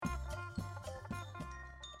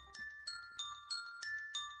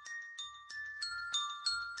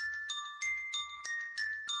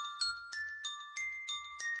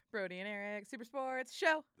Brody and Eric, Super Sports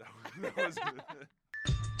Show. That was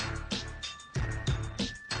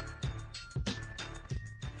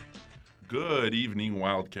Good evening,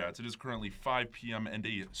 Wildcats. It is currently 5 p.m. and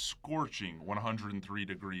a scorching 103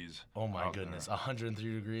 degrees. Oh my goodness,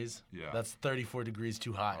 103 degrees? Yeah. That's 34 degrees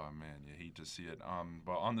too hot. Oh man, you hate to see it.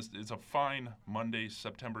 But on this, it's a fine Monday,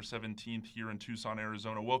 September 17th here in Tucson,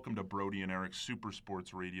 Arizona. Welcome to Brody and Eric's Super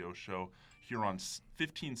Sports Radio Show here on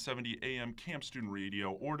 1570 AM Camp Student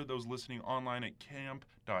Radio, or to those listening online at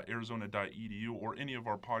camp.arizona.edu or any of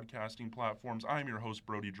our podcasting platforms. I'm your host,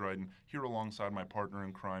 Brody Dryden, here alongside my partner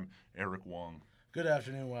in crime, Eric Wong. Good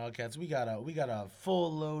afternoon, Wildcats. We got a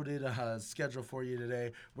full loaded schedule for you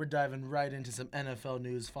today. We're diving right into some NFL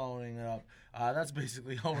news, following it up. That's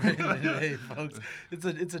basically all we're doing today, folks.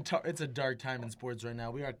 It's a dark time in sports right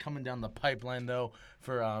now. We are coming down the pipeline though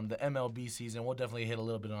for the MLB season. We'll definitely hit a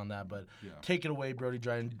little bit on that, but Take it away, Brody,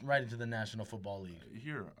 driving right into the National Football League.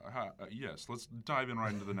 Yes, let's dive in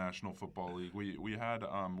right into the National Football League. We had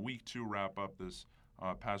week 2 wrap up this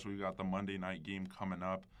past week. We got the Monday night game coming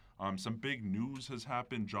up. Some big news has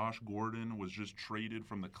happened. Josh Gordon was just traded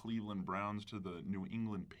from the Cleveland Browns to the New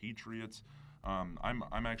England Patriots. I'm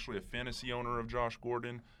actually a fantasy owner of Josh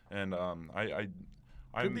Gordon, and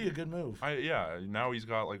Could be a good move. Now he's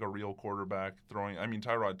got like a real quarterback throwing. I mean,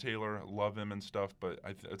 Tyrod Taylor, love him and stuff, but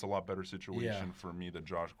it's a lot better situation for me than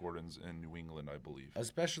Josh Gordon's in New England, I believe.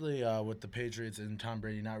 Especially with the Patriots and Tom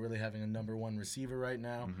Brady not really having a number one receiver right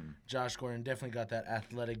now. Mm-hmm. Josh Gordon definitely got that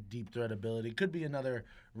athletic, deep threat ability. Could be another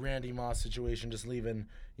Randy Moss situation, just leaving,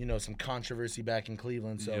 some controversy back in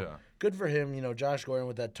Cleveland. So good for him. Josh Gordon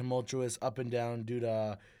with that tumultuous up and down due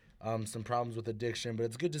to some problems with addiction, but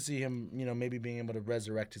it's good to see him, maybe being able to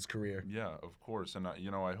resurrect his career. Yeah, of course. And,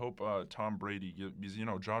 I hope Tom Brady, because,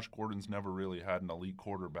 Josh Gordon's never really had an elite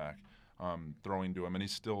quarterback throwing to him, and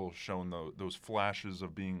he's still shown those flashes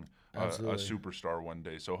of being a superstar one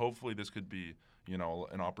day. So hopefully this could be,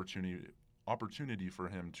 an opportunity for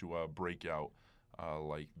him to break out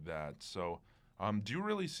like that. So do you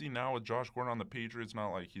really see now with Josh Gordon on the Patriots, not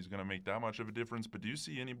like he's going to make that much of a difference, but do you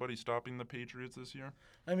see anybody stopping the Patriots this year?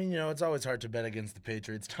 I mean, it's always hard to bet against the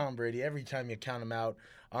Patriots. Tom Brady, every time you count him out,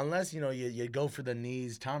 unless, you go for the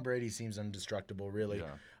knees, Tom Brady seems indestructible, really.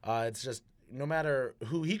 Yeah. It's just no matter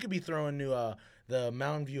who, he could be throwing to the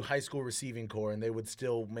Mountain View High School receiving corps, and they would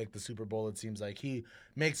still make the Super Bowl, it seems like. He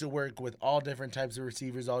makes it work with all different types of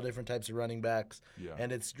receivers, all different types of running backs,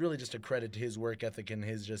 and it's really just a credit to his work ethic and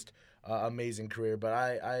his just amazing career. But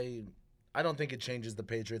I don't think it changes the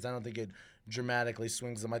Patriots. I don't think it dramatically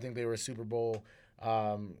swings them. I think they were a Super Bowl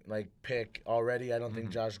pick already. I don't think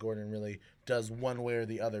Josh Gordon really does one way or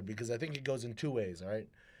the other, because I think it goes in two ways, all right?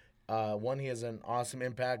 One, he has an awesome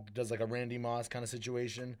impact, does like a Randy Moss kind of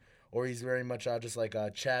situation, or he's very much just like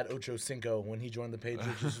Chad Ochocinco when he joined the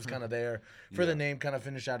Patriots, just was kind of there for the name, kind of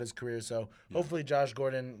finish out his career. So hopefully Josh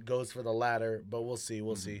Gordon goes for the latter, but we'll see.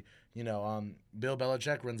 We'll see. Bill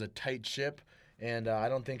Belichick runs a tight ship, and I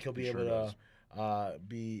don't think he'll be able to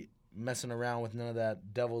be messing around with none of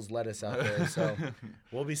that devil's lettuce out there. So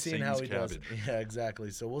we'll be seeing how he does. Yeah,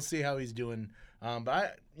 exactly. So we'll see how he's doing.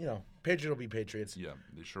 But Patriots will be Patriots. Yeah,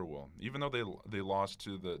 they sure will. Even though they lost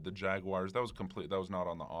to the Jaguars, that was not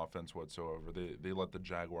on the offense whatsoever. They let the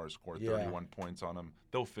Jaguars score 31 points on them.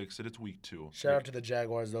 They'll fix it. It's week 2. Shout out to the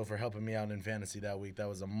Jaguars though for helping me out in fantasy that week. That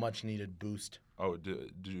was a much needed boost. Oh, do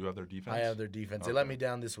you have their defense? I have their defense. Okay. They let me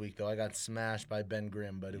down this week though. I got smashed by Ben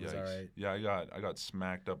Grimm, but it was all right. Yeah, I got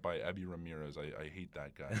smacked up by Ebby Ramirez. I hate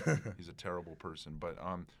that guy. He's a terrible person. But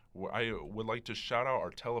I would like to shout out our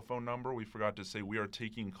telephone number. We forgot to say we are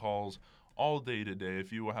taking calls all day today.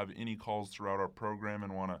 If you have any calls throughout our program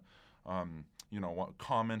and want to,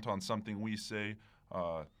 comment on something we say,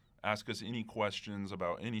 ask us any questions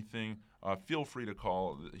about anything, feel free to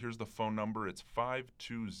call. Here's the phone number. It's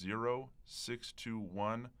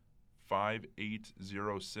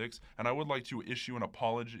 520-621-5806. And I would like to issue an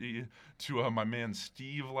apology to my man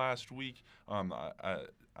Steve last week.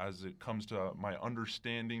 As it comes to my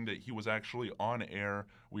understanding that he was actually on air.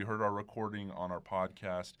 We heard our recording on our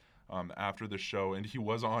podcast after the show, and he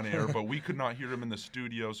was on air, but we could not hear him in the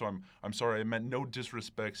studio, so I'm sorry. I meant no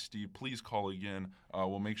disrespect, Steve. Please call again.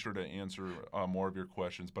 We'll make sure to answer more of your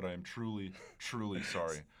questions, but I am truly, truly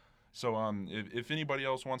sorry. So if anybody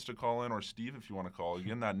else wants to call in, or Steve, if you want to call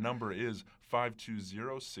again, that number is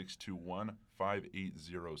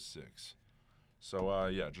 520-621-5806. So,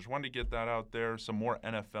 just wanted to get that out there. Some more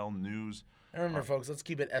NFL news. And remember, folks, let's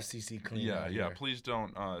keep it FCC clean. Yeah. Please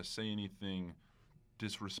don't say anything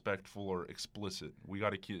disrespectful or explicit. We are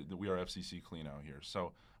FCC clean out here.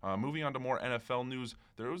 So, moving on to more NFL news.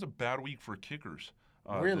 There was a bad week for kickers.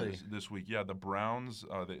 Really? This week. Yeah, the Browns.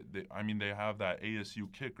 They have that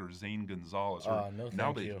ASU kicker Zane Gonzalez. No,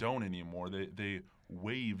 now thank they you. don't anymore. They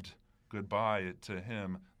waived goodbye to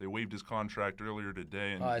him. They waived his contract earlier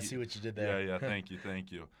today. And I see what you did there. Yeah. Thank you.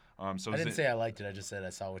 So I didn't say I liked it. I just said I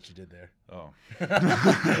saw what you did there. Oh.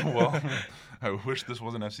 Well, I wish this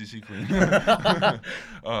wasn't FCC clean.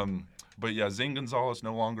 But yeah, Zane Gonzalez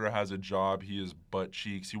no longer has a job. He is butt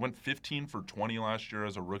cheeks. He went 15 for 20 last year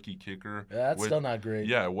as a rookie kicker. Yeah, that's still not great.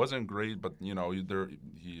 Yeah, it wasn't great, but he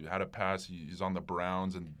had a pass. He's on the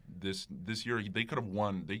Browns, and this year they could have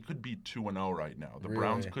won. They could be 2-0 right now. The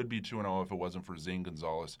Browns could be 2-0 if it wasn't for Zane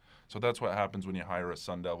Gonzalez. So that's what happens when you hire a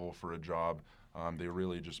Sun Devil for a job. They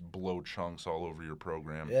really just blow chunks all over your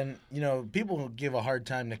program. And, people give a hard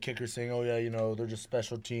time to kickers saying, oh, yeah, they're just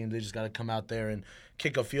special teams. They just got to come out there and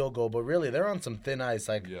kick a field goal. But really, they're on some thin ice.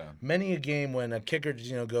 Many a game when a kicker,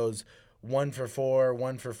 goes 1 for 4,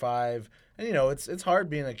 1 for 5. And, it's hard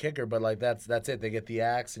being a kicker, but, that's it. They get the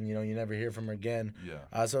axe, and, you never hear from them again.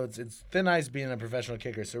 Yeah. So it's thin ice being a professional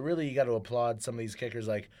kicker. So, really, you got to applaud some of these kickers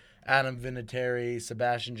like Adam Vinatieri,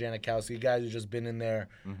 Sebastian Janikowski, guys who've just been in there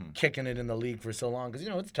kicking it in the league for so long. Because,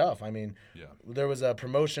 it's tough. I mean, there was a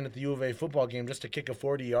promotion at the U of A football game just to kick a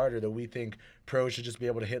 40-yarder that we think pros should just be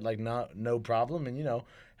able to hit no problem. And,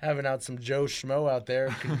 having out some Joe Schmo out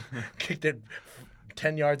there kicked it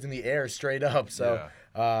 10 yards in the air straight up. So,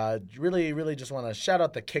 really, really just want to shout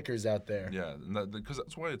out the kickers out there. Yeah, because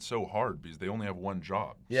that's why it's so hard, because they only have one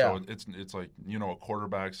job. Yeah. So it's like, a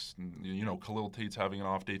quarterback's, Khalil Tate's having an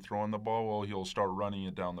off day throwing the ball. Well, he'll start running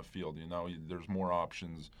it down the field. There's more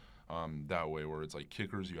options that way, where it's like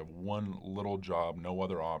kickers, you have one little job, no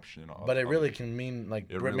other option. But it really can mean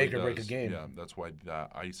make or break a game. Yeah, that's why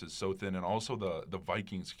that ice is so thin. And also the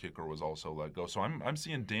Vikings kicker was also let go. So I'm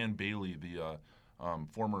seeing Dan Bailey, the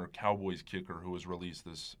former Cowboys kicker who was released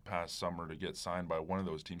this past summer, to get signed by one of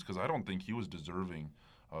those teams, because I don't think he was deserving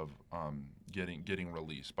of getting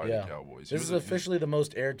released by the Cowboys. This is officially the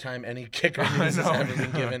most airtime any kicker news has ever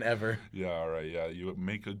been given ever. Yeah, all right. Yeah, you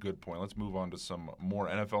make a good point. Let's move on to some more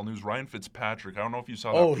NFL news. Ryan Fitzpatrick, I don't know if you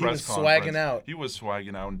saw that press conference. He was swagging out. He was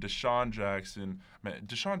swagging out. And Deshaun Jackson, man,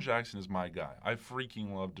 Deshaun Jackson is my guy. I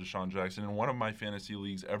freaking love Deshaun Jackson. In one of my fantasy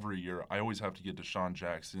leagues every year, I always have to get Deshaun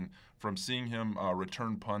Jackson. From seeing him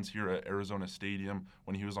return punts here at Arizona Stadium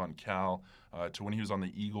when he was on Cal, to when he was on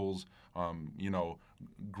the Eagles,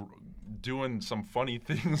 doing some funny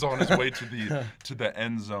things on his way to the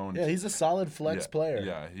end zone. Yeah, he's a solid flex player.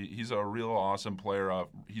 Yeah, he's a real awesome player.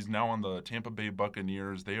 He's now on the Tampa Bay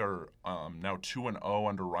Buccaneers. They are now 2-0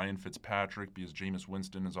 under Ryan Fitzpatrick, because Jameis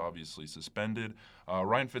Winston is obviously suspended.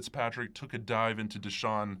 Ryan Fitzpatrick took a dive into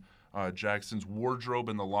Deshaun Jackson's wardrobe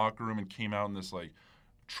in the locker room and came out in this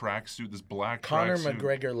tracksuit, this black Conor tracksuit.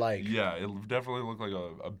 McGregor-like. Yeah, it definitely looked like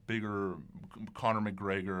a bigger Conor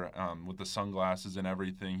McGregor with the sunglasses and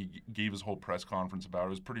everything. He gave his whole press conference about it.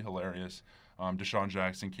 It was pretty hilarious. Deshaun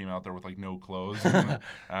Jackson came out there with no clothes,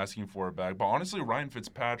 asking for it back. But honestly, Ryan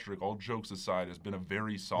Fitzpatrick, all jokes aside, has been a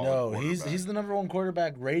very solid quarterback. He's the number one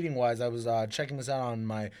quarterback rating-wise. I was checking this out on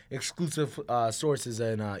my exclusive sources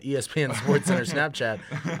in ESPN SportsCenter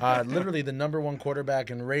Snapchat. Literally the number one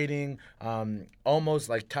quarterback in rating,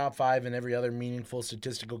 almost top 5 in every other meaningful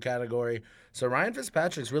statistical category. So Ryan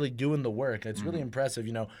Fitzpatrick's really doing the work. It's really impressive.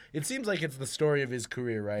 It seems like it's the story of his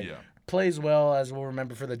career, right? Yeah. Plays well, as we'll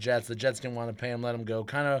remember, for the Jets. The Jets didn't want to pay him, let him go.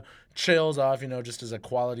 Kind of chills off, just as a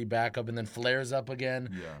quality backup, and then flares up again.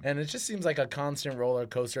 Yeah. And it just seems like a constant roller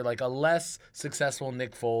coaster, like a less successful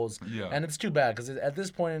Nick Foles. Yeah. And it's too bad, because at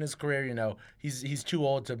this point in his career, he's too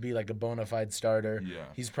old to be a bona fide starter. Yeah.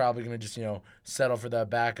 He's probably going to just, settle for that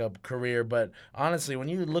backup career. But honestly, when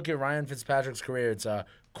you look at Ryan Fitzpatrick's career, it's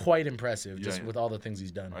quite impressive, with all the things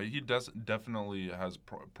he's done. He definitely has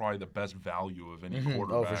probably the best value of any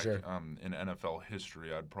quarterback for sure. In NFL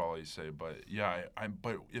history, I'd probably say. But yeah,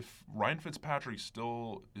 but if Ryan Fitzpatrick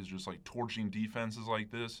still is just torching defenses like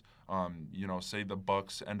this, say the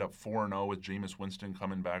Bucs end up 4-0 with Jameis Winston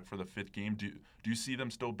coming back for the 5th game, do you see them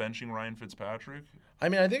still benching Ryan Fitzpatrick? I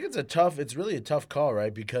mean, I think it's really a tough call,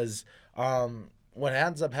 right? Because what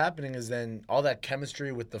ends up happening is then all that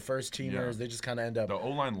chemistry with the first teamers, they just kind of end up. The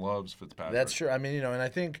O-line loves Fitzpatrick. That's true. I mean, and I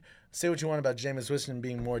think, say what you want about Jameis Winston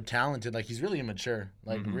being more talented, he's really immature.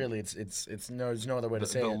 Really, it's there's no other way to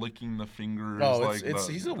say it. The licking the fingers. Oh,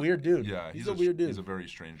 he's a weird dude. Yeah, he's a weird dude. He's a very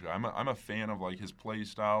strange guy. I'm a fan of his play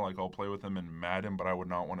style. I'll play with him in Madden, but I would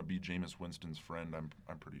not want to be Jameis Winston's friend.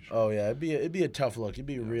 I'm pretty sure. Oh yeah, it'd be a tough look. It'd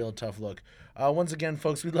be a real tough look. Once again,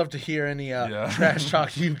 folks, we'd love to hear any trash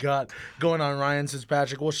talk you got going on Ryan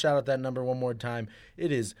Fitzpatrick. We'll shout out that number one more time.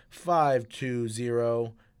 It is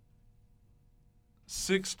 520.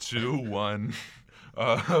 621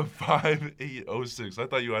 5806. I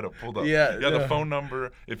thought you had it pulled up. Yeah, The no. phone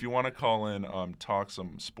number, if you want to call in, talk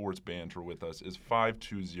some sports banter with us, is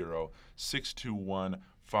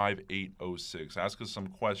 520-621-5806. Ask us some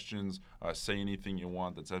questions, say anything you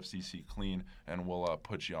want that's FCC clean, and we'll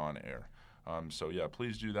put you on air. So yeah,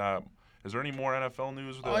 please do that. Is there any more NFL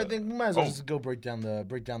news? I think we might as well just go break down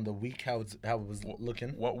the week, how it was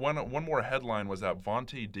looking. One more headline was that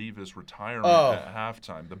Vontae Davis retirement at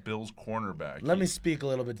halftime. The Bills cornerback. Let me speak a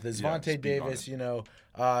little bit to this. Yeah, Vontae Davis, he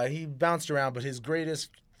bounced around, but his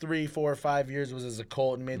greatest 3, 4, 5 years was as a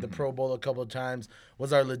Colt and made the Pro Bowl a couple of times,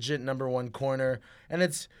 was our legit number one corner. And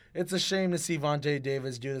it's a shame to see Vontae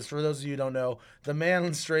Davis do this. For those of you who don't know, the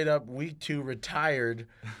man straight up week 2 retired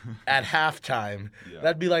at halftime. Yeah.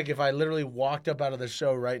 That'd be like if I literally walked up out of the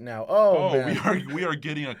show right now. Oh man. we are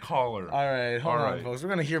getting a caller. All right, hold on, folks. We're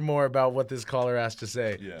going to hear more about what this caller has to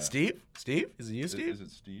say. Yeah. Steve? Is it you, Steve? Is it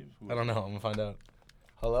Steve? I don't know. I'm going to find out.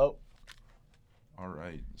 Hello? All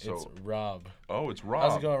right. So It's Rob. Oh, it's Rob.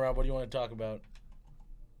 How's it going, Rob? What do you want to talk about?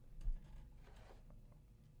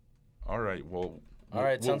 All right. Well. All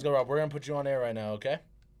right, sounds good, Rob. We're going to put you on air right now, okay?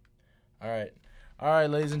 All right,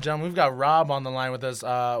 ladies and gentlemen, we've got Rob on the line with us.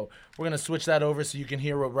 We're going to switch that over so you can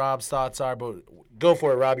hear what Rob's thoughts are, but go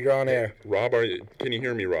for it, Rob. You're on air. Rob, can you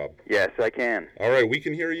hear me, Rob? Yes, I can. All right, we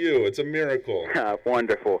can hear you. It's a miracle.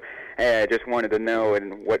 Wonderful. Hey, I just wanted to know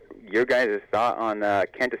what your guys' thought on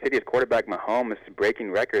Kansas City's quarterback Mahomes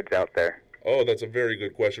breaking records out there. Oh, that's a very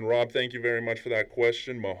good question. Rob, thank you very much for that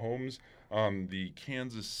question. Mahomes, the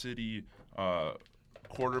Kansas City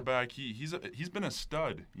quarterback, he's been a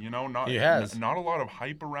stud. He has. Not a lot of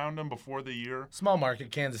hype around him before the year. Small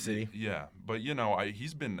market, Kansas City. Yeah, but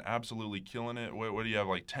he's been absolutely killing it. What do you have,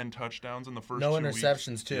 like 10 touchdowns in the first 2 No weeks?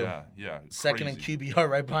 interceptions, too. Yeah. Second crazy. in QBR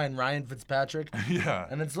right behind Ryan Fitzpatrick. Yeah.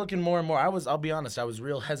 And it's looking more and more. I'll be honest, I was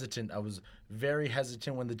real hesitant. I was very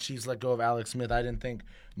hesitant when the Chiefs let go of Alex Smith. I didn't think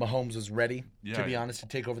Mahomes was ready, to be honest, to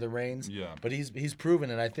take over the reins. Yeah. But he's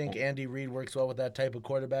proven it. I think Andy Reid works well with that type of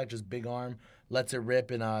quarterback, just big arm, lets it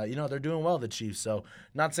rip. And, they're doing well, the Chiefs. So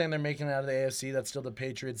not saying they're making it out of the AFC. That's still the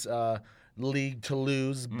Patriots' league to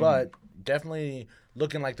lose. But definitely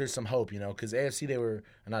looking like there's some hope, because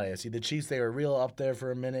the Chiefs, they were real up there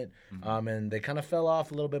for a minute, and they kind of fell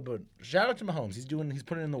off a little bit. But shout out to Mahomes, he's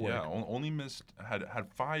putting in the work. Yeah, only had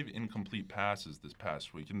 5 incomplete passes this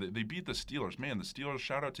past week, and they beat the Steelers. Man, the Steelers,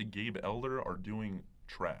 shout out to Gabe Elder, are doing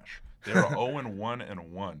trash. They're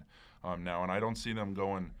 0-1-1 now, and I don't see them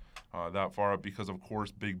going that far up because, of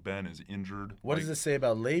course, Big Ben is injured. What does this say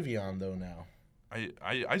about Le'Veon though now?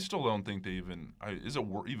 I still don't think they even is it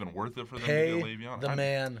even worth it for them Pay to get Le'Veon? the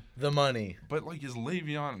man the money. But is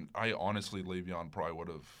Le'Veon? Le'Veon probably would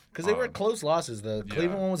have. Because they were close losses. The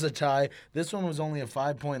Cleveland one was a tie. This one was only a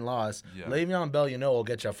 5-point loss. Yeah. Le'Veon Bell, will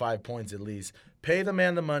get you 5 points at least. Pay the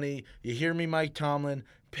man the money. You hear me, Mike Tomlin.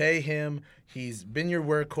 Pay him. He's been your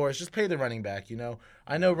workhorse. Just pay the running back,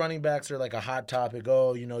 I know running backs are like a hot topic.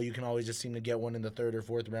 Oh, you can always just seem to get one in the 3rd or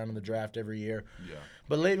 4th round of the draft every year. Yeah.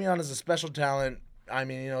 But Le'Veon is a special talent. I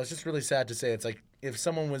mean, it's just really sad to say. It's like if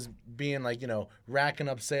someone was being like, racking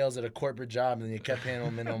up sales at a corporate job and you kept paying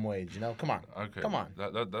them minimum wage, Come on. Okay. Come on.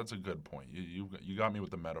 That's a good point. You got me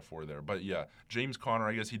with the metaphor there. But yeah, James Conner,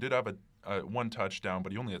 I guess he did have a 1 touchdown,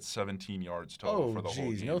 but he only had 17 yards total for the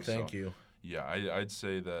whole game. No, thank you. Yeah, I'd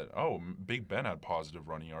say that. Big Ben had positive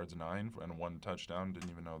running yards, 9 and 1 touchdown. Didn't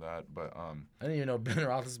even know that, but I didn't even know Ben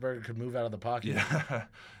Roethlisberger could move out of the pocket.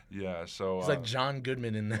 Yeah. So it's like John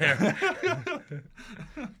Goodman in there.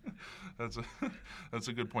 That's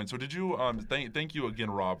a good point. So did you? Thank you again,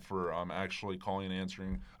 Rob, for actually calling and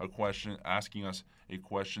answering a question, asking us a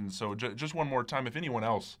question. So just one more time, if anyone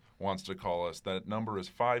else wants to call us, that number is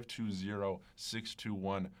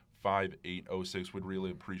 520-621. 5806. Would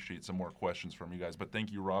really appreciate some more questions from you guys. But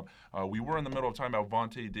thank you, Rob. We were in the middle of talking about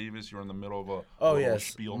Vontae Davis. You're in the middle of a little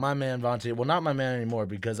spiel. My man Vontae. Well, not my man anymore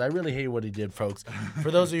because I really hate what he did, folks.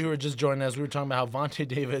 For those of you who are just joining us, we were talking about how Vontae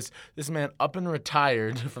Davis, this man up and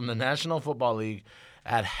retired from the National Football League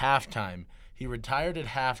at halftime. He retired at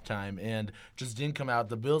halftime and just didn't come out.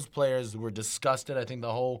 The Bills players were disgusted. I think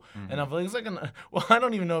the whole NFL. It's like I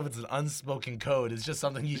don't even know if it's an unspoken code. It's just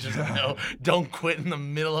something you just don't quit in the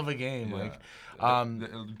middle of a game. Yeah.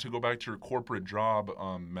 To go back to your corporate job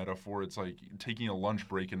metaphor, it's like taking a lunch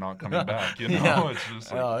break and not coming back. Yeah. It's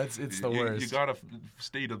just like, it's the worst. You gotta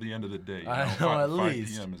stay to the end of the day. I know, at 5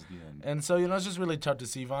 least. 5 p.m. is the end. And so it's just really tough to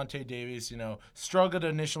see Vontae Davis. Struggled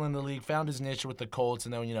initially in the league, found his niche with the Colts,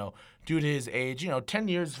 and then due to his age, 10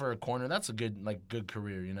 years for a corner, that's a good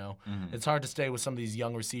career. It's hard to stay with some of these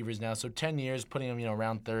young receivers now. So 10 years, putting him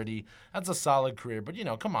around 30, that's a solid career. But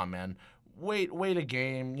come on, man. wait a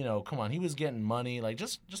game. Come on, he was getting money. Like,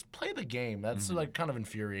 just play the game. That's like kind of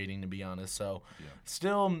infuriating, to be honest. So,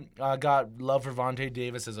 still got love for Vontae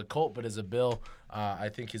Davis as a Colt, but as a Bill, I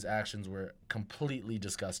think his actions were completely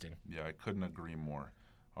disgusting. Yeah, I couldn't agree more.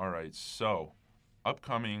 All right, so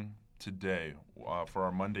upcoming today for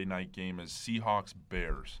our Monday night game is Seahawks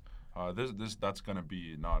Bears. That's gonna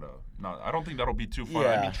be not. I don't think that'll be too fun.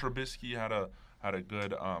 Yeah. I mean, Trubisky had a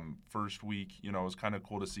good first week. It was kind of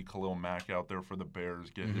cool to see Khalil Mack out there for the Bears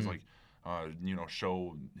get his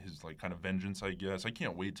show his like kind of vengeance. I guess I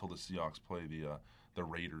can't wait till the Seahawks play the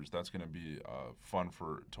Raiders. That's gonna be fun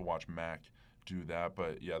to watch Mack do that.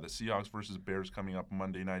 But yeah, the Seahawks versus Bears coming up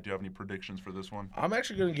Monday night. Do you have any predictions for this one? I'm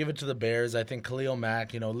actually going to give it to the Bears. I think Khalil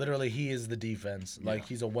Mack, literally he is the defense. Like,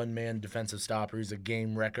 he's a one-man defensive stopper. He's a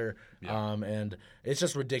game wrecker. Yeah. And it's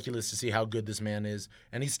just ridiculous to see how good this man is.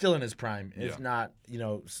 And he's still in his prime, if not,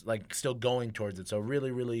 like still going towards it. So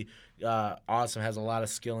really, really awesome. Has a lot of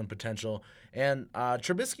skill and potential. And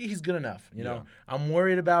Trubisky, he's good enough. I'm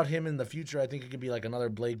worried about him in the future. I think it could be like another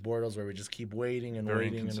Blake Bortles where we just keep waiting and Very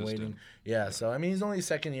waiting and waiting. inconsistent. Yeah, so I mean, he's only a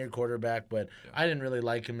second-year quarterback, but I didn't really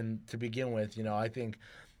like him to begin with. I think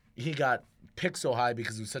he got picked so high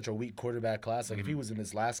because it was such a weak quarterback class. Like if he was in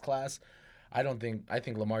this last class, I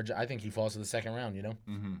think Lamar. I think he falls to the second round.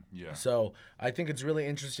 Mm-hmm. Yeah. So I think it's really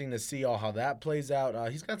interesting to see how that plays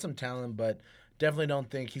out. He's got some talent, but definitely don't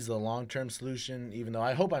think he's the long-term solution. Even though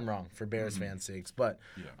I hope I'm wrong for Bears fans' sakes, but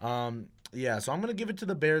so I'm gonna give it to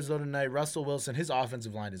the Bears though tonight. Russell Wilson, his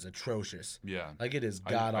offensive line is atrocious. Yeah. Like it is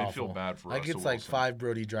god awful. I feel bad for like Russell it's like Wilson. 5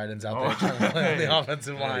 Brody Drydens out there trying to play on the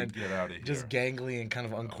offensive line. Get out of here. Just gangly and kind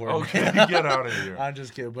of uncoordinated. Okay, get out of here. I'm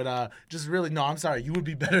just kidding, but just really no. I'm sorry. You would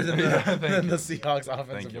be better than Thank the Seahawks offensive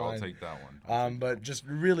Thank you. line. I'll take that one. But just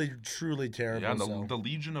really truly terrible. Yeah, and so. the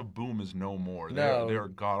Legion of Boom is no more. No. They're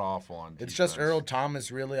god awful on defense. It's just Earl Thomas,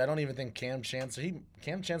 really. I don't even think Cam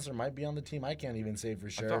Chancellor might be on the team. I can't even say for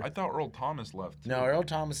sure. I thought Earl Thomas left. No, Earl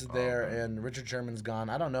Thomas is there, okay. and Richard Sherman's gone.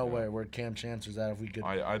 I don't know where Cam Chancellor's at. If we could,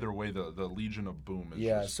 Either way, the Legion of Boom is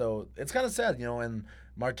just, so it's kind of sad, and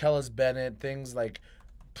Martellus Bennett, things like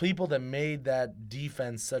people that made that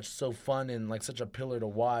defense so fun and like such a pillar to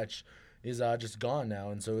watch is just gone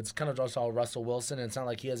now, and so it's kind of just all Russell Wilson, and it's not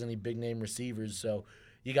like he has any big name receivers. So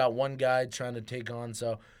you got one guy trying to take on.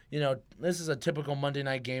 So this is a typical Monday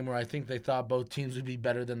night game where I think they thought both teams would be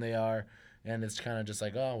better than they are. And it's kind of just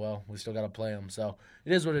like, oh, well, we still got to play them. So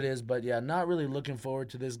it is what it is. But, yeah, not really looking forward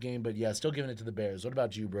to this game. But, yeah, still giving it to the Bears. What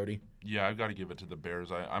about you, Brody? Yeah, I've got to give it to the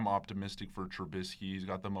Bears. I'm optimistic for Trubisky. He's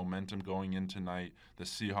got the momentum going in tonight. The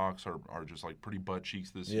Seahawks are just, like, pretty butt cheeks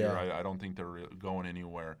this year. I don't think they're going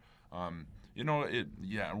anywhere. With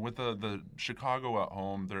the Chicago at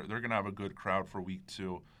home, they're going to have a good crowd for week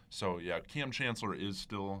 2. So, yeah, Cam Chancellor is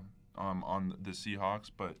still on the Seahawks,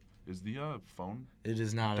 but – is the phone? It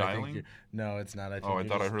is not. Dialing? No, it's not. I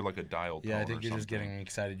thought I heard like a dial tone. Yeah, I think or you're just something. getting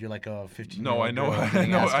excited. You're like a 15. No, I know. No.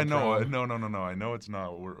 I know it's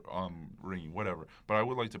not. We're ringing. Whatever. But I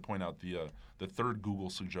would like to point out the third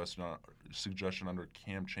Google suggestion under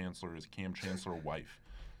Cam Chancellor is Cam Chancellor wife.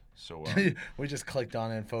 So we just clicked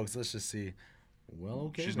on it, folks. Let's just see. Well,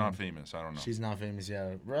 okay. She's not famous. I don't know. She's not famous,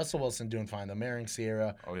 yeah. Russell Wilson doing fine though. Marrying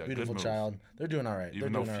Sierra, beautiful good child. They're doing all right.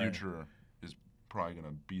 Even though Future is probably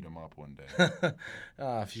gonna beat him up one day.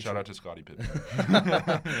 Shout out to Scottie Pippen.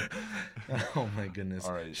 Oh my goodness!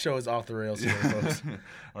 All right, show is off the rails here, folks.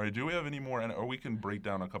 All right, do we have any more? Or we can break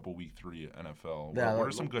down a couple week 3 NFL. Yeah, what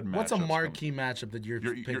are some good matchups? What's a marquee matchup that you're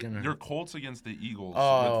picking? Your Colts against the Eagles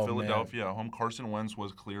with Philadelphia at home. Carson Wentz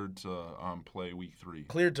was cleared to play week 3.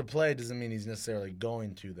 Cleared to play doesn't mean he's necessarily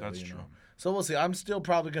going to, though. That's true. So we'll see. I'm still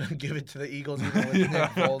probably going to give it to the Eagles even with Nick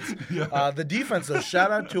Foles. The defense, though, shout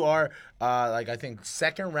out to our, I think,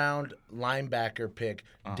 second-round linebacker pick,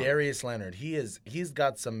 Darius Leonard. He's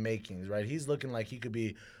got some makings, right? He's looking like he could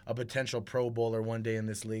be a potential Pro Bowler one day in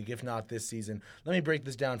this league, if not this season. Let me break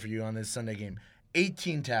this down for you on this Sunday game.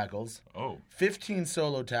 18 tackles, 15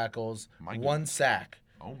 solo tackles, 1 sack.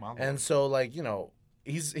 Oh, my Lord. And so,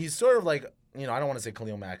 he's sort of like, I don't want to say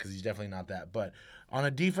Khalil Mack because he's definitely not that, but on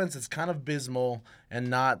a defense, it's kind of abysmal and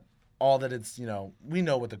not all that it's, we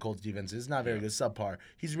know what the Colts defense is. It's not very good, subpar.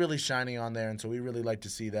 He's really shining on there, and so we really like to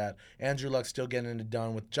see that. Andrew Luck still getting it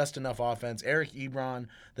done with just enough offense. Eric Ebron,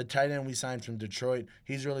 the tight end we signed from Detroit,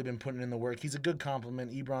 he's really been putting in the work. He's a good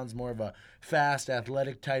complement. Ebron's more of a fast,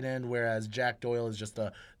 athletic tight end, whereas Jack Doyle is just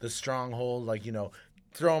the stronghold,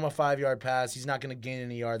 throw him a 5-yard pass. He's not going to gain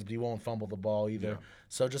any yards, but he won't fumble the ball either. Yeah.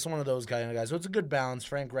 So just one of those kind of guys. So it's a good balance.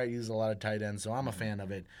 Frank Wright uses a lot of tight ends, so I'm a fan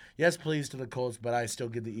of it. Yes, please to the Colts, but I still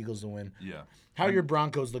give the Eagles the win. Yeah. How are your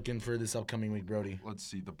Broncos looking for this upcoming week, Brody? Let's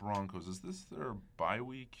see. The Broncos. Is this their bye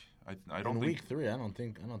week? I don't In think. week 3, I don't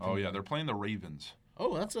think. Oh yeah, they're playing the Ravens.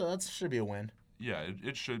 Oh, that should be a win. Yeah,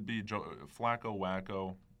 it should be. Flacco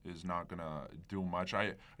Wacko is not gonna do much.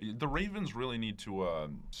 The Ravens really need to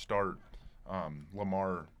start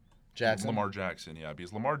Lamar Jackson, yeah,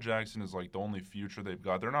 because Lamar Jackson is like the only future they've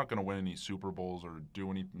got. They're not going to win any Super Bowls or do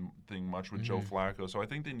anything much with Joe Flacco, so I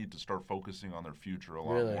think they need to start focusing on their future a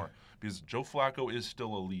lot more. Because Joe Flacco is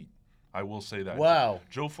still elite. I will say that. Wow.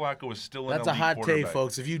 Joe Flacco is still an That's elite a hot take, quarterback.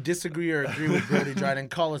 folks. If you disagree or agree with Brody Dryden,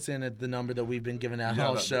 call us in at the number that we've been giving out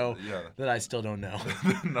all show that I still don't know.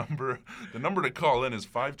 The number to call in is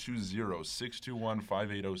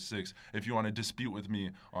 520-621-5806 if you want to dispute with me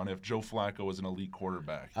on if Joe Flacco is an elite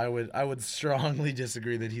quarterback. I would strongly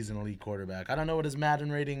disagree that he's an elite quarterback. I don't know what his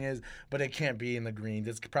Madden rating is, but it can't be in the greens.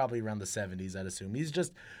 It's probably around the 70s, I'd assume.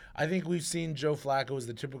 I think we've seen Joe Flacco as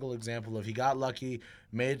the typical example of he got lucky,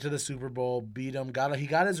 made it to the Super Bowl, beat him, he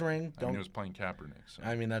got his ring. He was playing Kaepernick. So.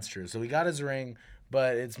 I mean, that's true. So he got his ring,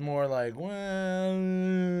 but it's more like, well...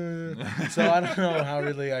 So I don't know how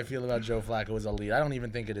really I feel about Joe Flacco as elite. I don't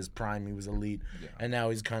even think at his prime he was elite, and now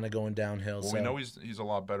he's kind of going downhill. Well, so. we know he's a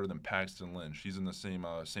lot better than Paxton Lynch. He's in the same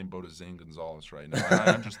boat as Zane Gonzalez right now. And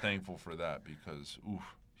I'm just thankful for that because,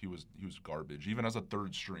 he was garbage. Even as a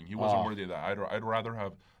third string, he wasn't worthy of that. I'd rather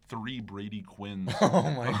have 3 Brady Quinns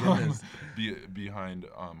behind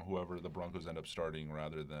whoever the Broncos end up starting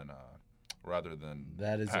rather than Paxton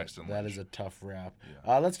Lynch. That is a tough wrap.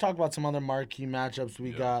 Yeah. Let's talk about some other marquee matchups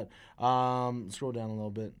we got. Scroll down a little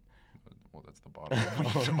bit. Well, that's the bottom.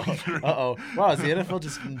 Uh-oh. Wow, is the NFL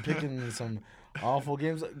just picking some awful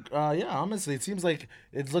games? Yeah, honestly, it seems like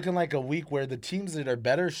it's looking like a week where the teams that are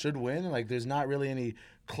better should win. Like, there's not really any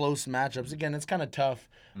close matchups. Again, it's kind of tough.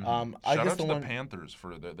 Shout out to the Panthers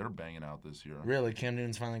for they're banging out this year. Really, Cam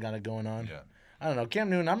Newton's finally got it going on. Yeah. I don't know. Cam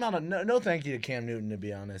Newton, I'm not no thank you to Cam Newton, to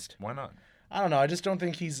be honest. Why not? I don't know. I just don't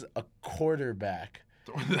think he's a quarterback.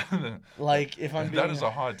 Like, if I'm being... That is a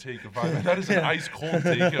hot take. That is an ice cold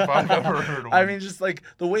take if I've ever heard one. I mean, just like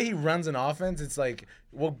the way he runs an offense, it's like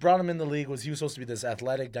what brought him in the league was he was supposed to be this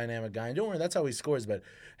athletic, dynamic guy. And don't worry, that's how he scores. But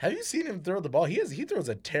have you seen him throw the ball? He throws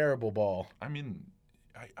a terrible ball. I mean,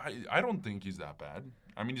 I don't think he's that bad.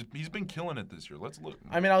 I mean, he's been killing it this year. Let's look.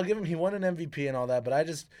 I mean, I'll give him. He won an MVP and all that, but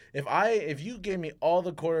if you gave me all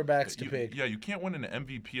the quarterbacks to pick, you can't win an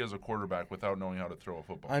MVP as a quarterback without knowing how to throw a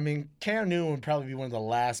football. I mean, Cam Newton would probably be one of the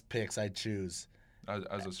last picks I'd choose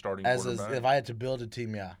as a starting quarterback. If I had to build a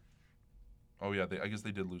team, yeah. Oh yeah, I guess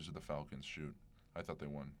they did lose to the Falcons. Shoot, I thought they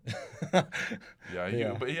won.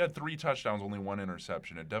 But he had 3 touchdowns, only 1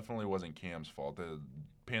 interception. It definitely wasn't Cam's fault. The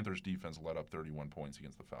Panthers defense let up 31 points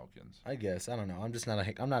against the Falcons. I guess. I don't know. I'm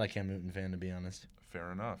not a Cam Newton fan, to be honest.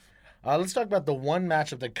 Fair enough. Let's talk about the one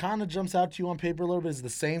matchup that kind of jumps out to you on paper a little bit is the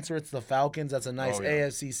Saints or it's the Falcons. That's a nice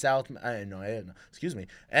NFC South,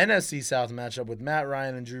 NFC South matchup with Matt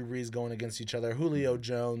Ryan and Drew Brees going against each other. Julio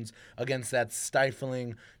Jones against that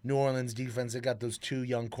stifling New Orleans defense. They got those 2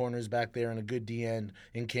 young corners back there and a good D-end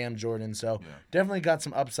in Cam Jordan. So definitely got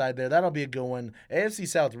some upside there. That'll be a good one. AFC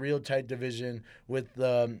South, real tight division with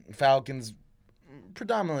the Falcons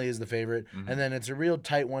predominantly is the favorite. Mm-hmm. And then it's a real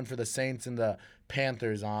tight one for the Saints and the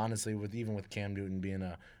Panthers, honestly, even with Cam Newton being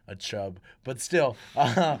a chub. But still,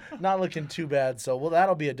 not looking too bad. So,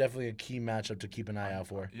 that'll be definitely a key matchup to keep an eye out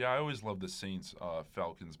for. Yeah, I always love the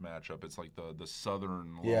Saints-Falcons matchup. It's like the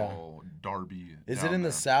southern little derby. Is it in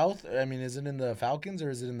the South? I mean, is it in the Falcons or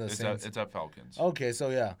is it in the Saints? It's at Falcons. Okay, so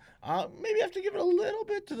yeah. Maybe I have to give it a little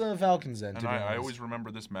bit to the Falcons then. And I always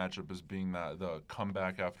remember this matchup as being the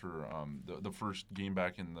comeback after the first game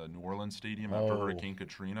back in the New Orleans Stadium after Hurricane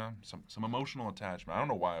Katrina. Some emotional attachment. I don't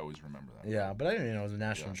know why I always remember that. Yeah, but I didn't even know it was a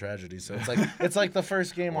national tragedy. So it's like the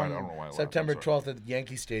first game on September 12th at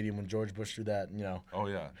Yankee Stadium when George Bush threw that. Oh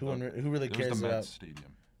yeah. Who really cares about? It was the about? Mets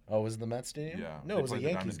Stadium. Oh, was it the Mets Stadium? Yeah. No, it was the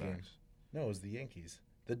Yankees game. No, it was the Yankees.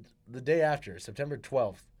 The day after, September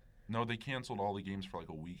 12th. No, they canceled all the games for like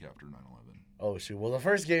a week after 9/11. Oh shoot! Well, the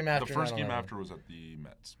first game after. The first game after was at the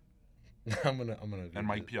Mets. I'm gonna. And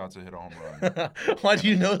Mike Piazza hit a home run. Why do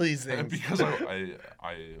you know these things? Because I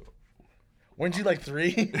Weren't you like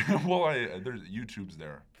 3? Well, there's YouTube's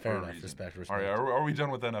there. Fair enough. Respect. All right, are we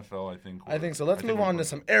done with NFL? I think so. Let's move on to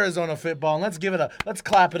some Arizona football, and let's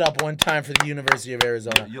clap it up one time for the University of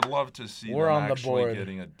Arizona. You'd love to see We're them on the actually board.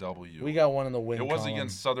 Getting a W. We got one in the win. It was column.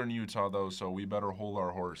 against Southern Utah though, so we better hold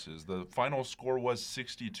our horses. The final score was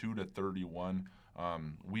 62-31.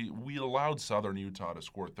 We allowed Southern Utah to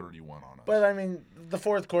score 31 on us. But I mean, the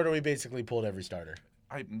fourth quarter we basically pulled every starter.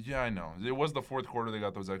 I know. It was the fourth quarter. They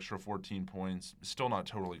got those extra 14 points. Still not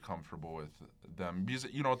totally comfortable with them because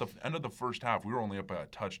at the end of the first half, we were only up by a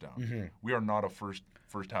touchdown. Mm-hmm. We are not a first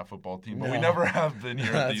half football team, but No. we never have been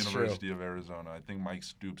here at the That's University of Arizona. I think Mike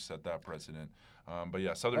Stoops set that precedent. But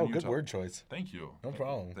yeah, Southern Utah. Good word choice. Thank you. No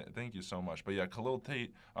problem. Thank you so much. But yeah, Khalil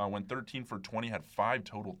Tate went 13 for 20, had 5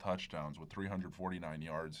 total touchdowns with 349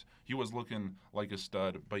 yards. He was looking like a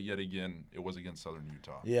stud, but yet again, it was against Southern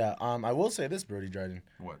Utah. Yeah, I will say this, Brody Dryden.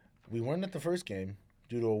 What? We weren't at the first game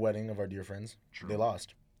due to a wedding of our dear friends. True. They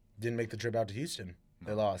lost. Didn't make the trip out to Houston.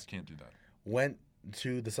 They lost. Can't do that. Went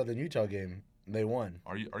to the Southern Utah game. They won.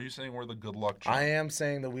 Are you saying we're the good luck charm? I am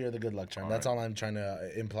saying that we are the good luck charm. That's all I'm trying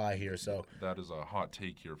to imply here. So That is a hot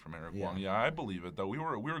take here from Eric Yeah. Wong. Yeah, I believe it though. We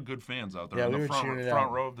were good fans out there. Yeah, in we the were front, cheering it front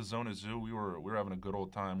out. row of the Zona Zoo. We were having a good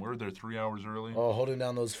old time. We were there 3 hours early. holding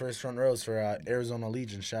down those first front rows for Arizona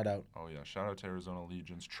Legion. Shout out. Oh yeah, shout out to Arizona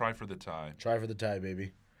Legions. Try for the tie. Try for the tie,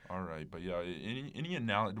 baby. All right, but yeah, any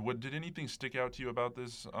analogy? Did anything stick out to you about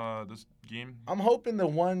this this game? I'm hoping the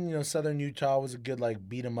one, Southern Utah was a good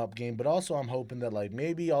beat 'em up game, but also I'm hoping that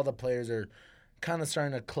maybe all the players are kind of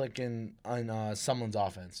starting to click in on Sumlin's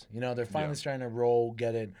offense. They're finally starting to roll,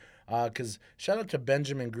 get it. Because shout out to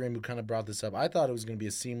Benjamin Grimm who kind of brought this up. I thought it was going to be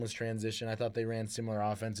a seamless transition. I thought they ran similar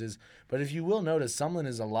offenses, but if you will notice, Sumlin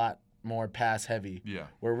is a lot more pass heavy. Yeah.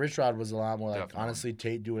 Where Rich Rod was a lot more Definitely. honestly,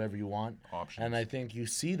 Tate, do whatever you want. Options. And I think you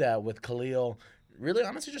see that with Khalil really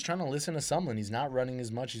honestly just trying to listen to Sumlin. He's not running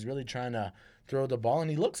as much. He's really trying to throw the ball, and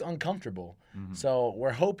he looks uncomfortable. Mm-hmm. So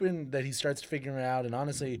we're hoping that he starts figuring it out. And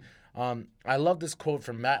honestly, I love this quote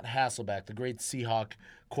from Matt Hasselbeck, the great Seahawk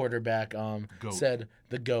quarterback, Goat. said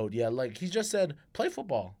the GOAT. Yeah, he just said, play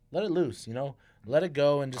football. Let it loose, Let it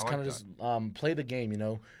go and just I like kind of just play the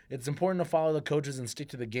game, It's important to follow the coaches and stick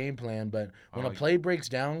to the game plan, but when a play breaks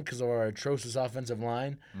down because of our atrocious offensive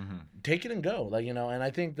line, take it and go. And I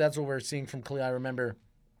think that's what we're seeing from Khalil. I remember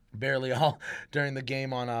barely all during the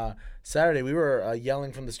game on Saturday, we were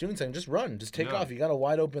yelling from the students saying, just run, just take off. You got a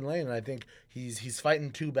wide open lane. And I think he's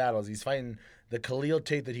fighting two battles. He's fighting the Khalil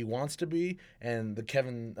Tate that he wants to be and the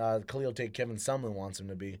Khalil Tate Kevin Sumlin wants him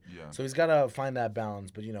to be. Yeah. So he's got to find that balance.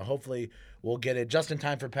 But, hopefully we'll get it just in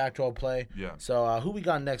time for Pac-12 play. Yeah. So who we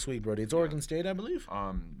got next week, Brody? It's Oregon State, I believe.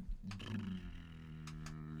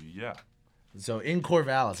 Yeah. So in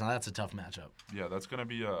Corvallis. Now that's a tough matchup. Yeah, that's going to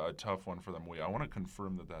be a tough one for them. I want to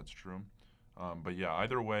confirm that that's true. But yeah,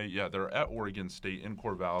 either way, they're at Oregon State in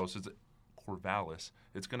Corvallis.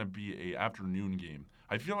 It's going to be a afternoon game.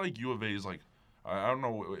 I feel like U of A is I don't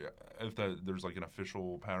know if there's an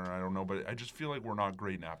official pattern. I don't know, but I just feel like we're not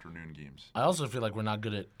great in afternoon games. I also feel like we're not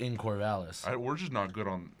good at in Corvallis. We're just not good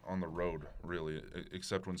on the road, really,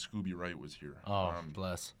 except when Scooby Wright was here. Oh,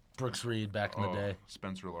 bless. Brooks Reed back in the day.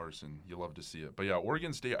 Spencer Larson, you love to see it. But yeah,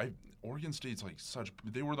 Oregon State's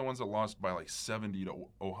they were the ones that lost by 70 to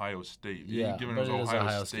Ohio State. Yeah, given but it was it is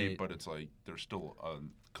Ohio State, but it's they're still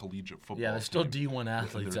collegiate football. Yeah, there's still team. D1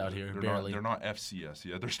 athletes out here, they're barely. They're not FCS.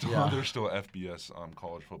 Yeah, they're still FBS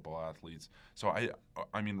college football athletes. So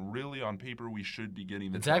I mean, really on paper we should be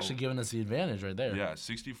getting. It's actually giving us the advantage right there. Yeah,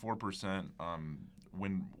 64%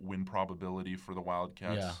 win probability for the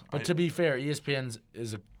Wildcats. Yeah, but to be fair, ESPN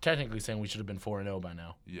is technically saying we should have been 4-0 by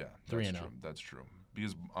now. Yeah, 3-0. That's true.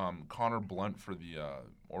 Because Connor Blunt for the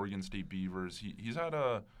Oregon State Beavers, he's had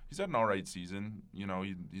an all right season. He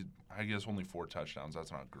I guess only 4 touchdowns.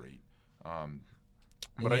 That's not great.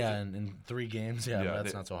 But in 3 games,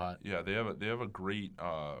 that's not so hot. Yeah, they have a great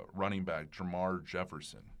running back, Jamar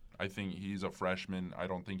Jefferson. I think he's a freshman. I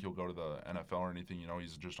don't think he'll go to the NFL or anything.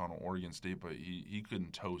 He's just on Oregon State, but he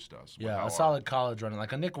couldn't toast us. Yeah, a solid college running,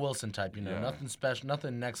 like a Nick Wilson type. Yeah. Nothing special,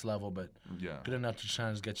 nothing next level, but good enough to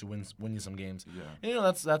try to get you win you some games. Yeah,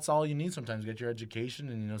 and, that's all you need sometimes. Get your education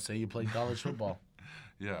and say you played college football.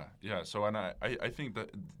 Yeah. So and I think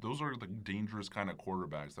that those are the dangerous kind of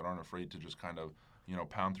quarterbacks that aren't afraid to just kind of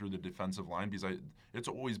pound through the defensive line because it's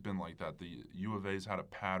always been like that. The U of A's had a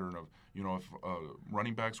pattern of if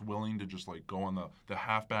running back's willing to just go on the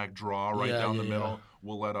halfback draw down the middle,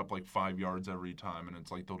 we'll let up 5 yards every time, and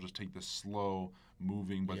it's they'll just take this slow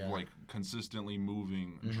moving but consistently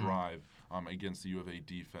moving drive against the U of A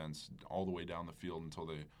defense all the way down the field until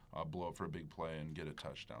they blow up for a big play and get a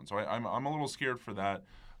touchdown. So I'm a little scared for that.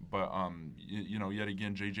 But yet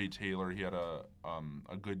again, J.J. Taylor, he had a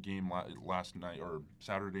good game last night or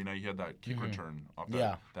Saturday night. He had that kick return off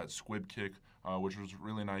that squib kick, which was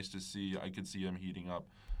really nice to see. I could see him heating up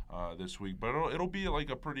this week. But it'll be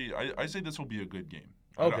a pretty. I say this will be a good game.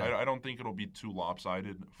 Okay. I don't think it'll be too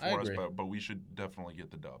lopsided for us, but we should definitely get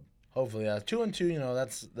the dub. Hopefully,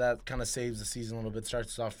 2-2. That kind of saves the season a little bit.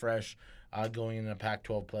 Starts us off fresh, going into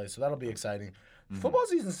Pac-12 play. So that'll be exciting. Football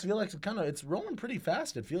seasons feel like it's rolling pretty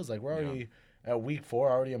fast. It feels like we're already at week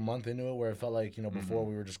 4, already a month into it, where it felt like, before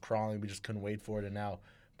we were just crawling, we just couldn't wait for it, and now,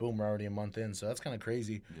 boom, we're already a month in. So that's kind of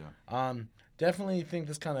crazy. Yeah. Definitely think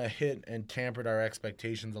this kind of hit and tampered our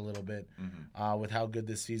expectations a little bit with how good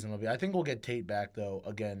this season will be. I think we'll get Tate back, though,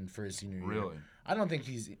 again for his senior year. Really? I don't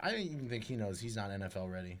even think he knows he's not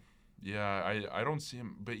NFL ready. Yeah, I don't see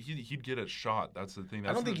him, but he'd get a shot. That's the thing.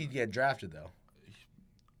 I don't think he'd get drafted, though.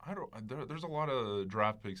 There's a lot of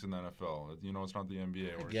draft picks in the NFL. It's not the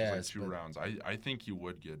NBA where it's just like 2 rounds. I think he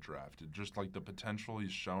would get drafted. Just like the potential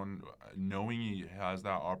he's shown, knowing he has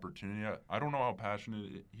that opportunity. I don't know how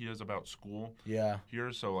passionate he is about school. Yeah.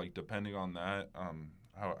 Here, so like depending on that,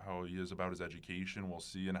 how he is about his education, we'll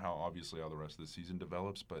see, and how the rest of the season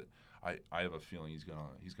develops. But I have a feeling he's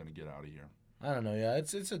gonna get out of here. I don't know. Yeah,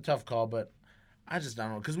 it's a tough call, but I just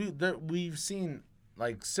don't know because we've seen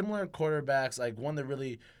like similar quarterbacks. Like one that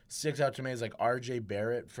really sticks out to me is like R.J.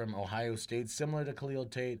 Barrett from Ohio State, similar to Khalil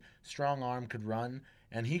Tate, strong arm, could run,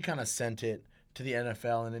 and he kind of sent it to the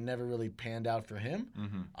NFL, and it never really panned out for him.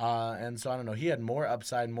 And so I don't know. He had more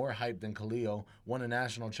upside, more hype than Khalil. Won a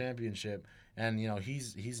national championship, and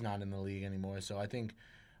he's not in the league anymore. So I think.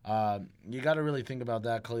 You got to really think about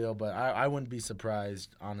that, Khalil, but I wouldn't be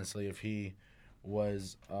surprised, honestly, if he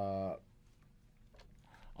was on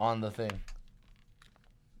the thing.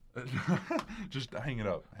 Just hang it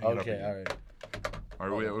up. Okay, all right. All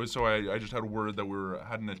right, so I just had word that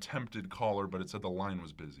had an attempted caller, but it said the line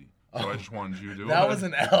was busy. So I just wanted you to. That was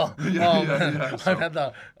an L. Yeah, man.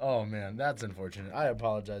 Oh, man, that's unfortunate. I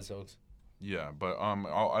apologize, folks. Yeah, but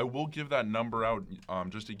I will give that number out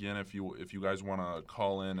just again if you guys want to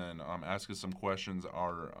call in and ask us some questions.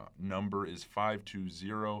 Our number is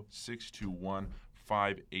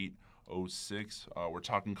 520-621-5806. We're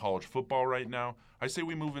talking college football right now. I say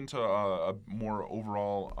we move into a more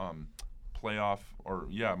overall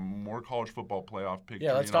more college football playoff picture.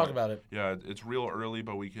 Yeah, let's talk about it. Yeah, it's real early,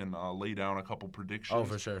 but we can lay down a couple predictions. Oh,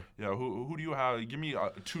 for sure. Yeah, who do you have? Give me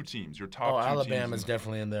 2 teams, your top 2 teams. Alabama's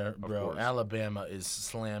definitely in there, bro. Alabama is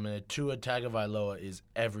slamming it. Tua Tagovailoa is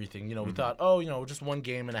everything. We thought, just 1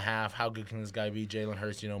 game and a half. How good can this guy be? Jalen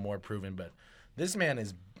Hurts, more proven. But this man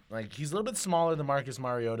is, he's a little bit smaller than Marcus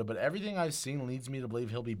Mariota, but everything I've seen leads me to believe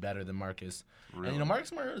he'll be better than Marcus. Really? And,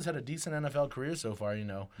 Marcus Mariota's had a decent NFL career so far,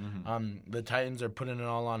 The Titans are putting it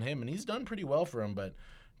all on him, and he's done pretty well for him. But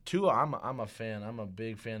Tua, I'm a fan. I'm a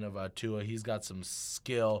big fan of Tua. He's got some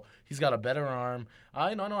skill. He's got a better arm.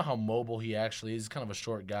 I know how mobile he actually is. He's kind of a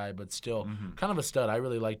short guy, but still kind of a stud. I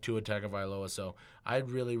really like Tua Tagovailoa, so I'd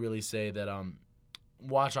really, really say that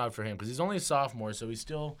watch out for him because he's only a sophomore, so he's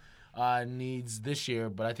still – needs this year,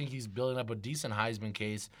 but I think he's building up a decent Heisman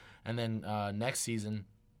case. And then next season,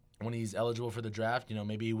 when he's eligible for the draft,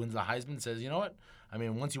 maybe he wins the Heisman and says, you know what? I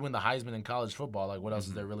mean, once you win the Heisman in college football, what else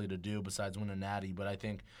is there really to do besides win a natty? But I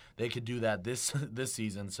think they could do that this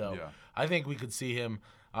season. So I think we could see him.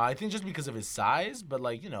 I think just because of his size, but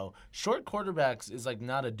short quarterbacks is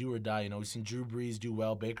not a do or die. We've seen Drew Brees do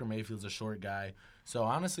well. Baker Mayfield's a short guy. So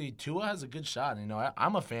honestly, Tua has a good shot.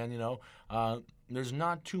 I'm a fan. There's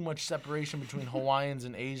not too much separation between Hawaiians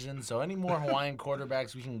and Asians. So any more Hawaiian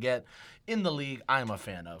quarterbacks we can get in the league, I'm a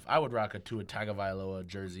fan of. I would rock a Tua Tagovailoa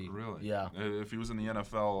jersey. Really? Yeah. If he was in the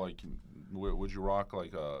NFL, would you rock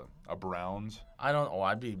a Browns? I don't. Oh,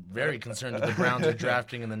 I'd be very concerned if the Browns are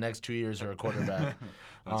drafting in the next 2 years or a quarterback.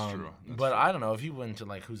 That's true. I don't know if he went to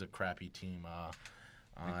who's a crappy team.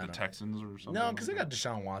 The Texans or something. No, because they got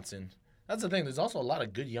Deshaun Watson. That's the thing. There's also a lot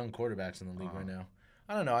of good young quarterbacks in the league right now.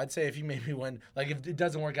 I don't know. I'd say if he maybe went if it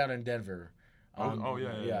doesn't work out in Denver.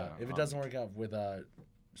 Yeah. If it doesn't work out with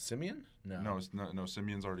Simeon, no,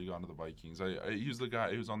 Simeon's already gone to the Vikings. He was the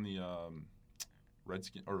guy. He was on the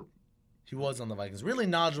Redskins or. He was on the Vikings. Really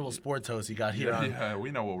knowledgeable sports host he got here. Yeah,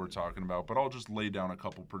 we know what we're talking about. But I'll just lay down a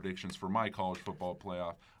couple predictions for my college football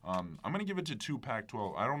playoff. I'm going to give it to 2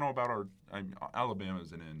 Pac-12. I don't know about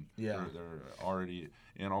Alabama's in. Yeah. They're already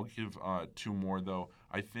in. I'll give 2 more, though.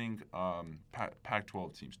 I think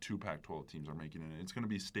Pac-12 teams, 2 Pac-12 teams are making it in. It's going to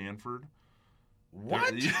be Stanford.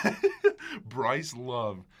 What? Bryce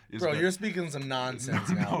Love is. Bro, you're speaking some nonsense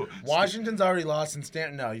now. Washington's already lost in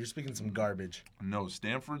Stanford. No, you're speaking some garbage. No,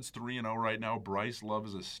 Stanford's 3-0 right now. Bryce Love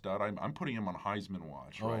is a stud. I'm putting him on Heisman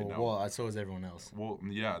watch right now. Well, so is everyone else. Well,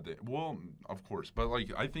 yeah. Of course. But,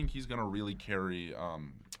 I think he's going to really carry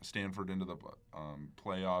Stanford into the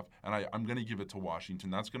playoff. And I'm going to give it to Washington.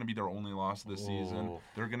 That's going to be their only loss this season.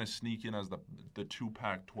 They're going to sneak in as the 2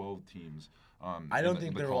 Pac-12 teams. I don't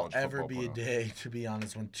think there will ever be a day, to be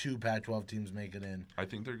honest, when 2 Pac-12 teams make it in. I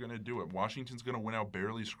think they're going to do it. Washington's going to win out,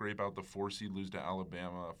 barely scrape out the 4 seed, lose to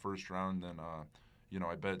Alabama first round. Then,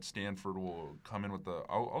 I bet Stanford will come in with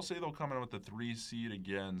I'll say they'll come in with the 3 seed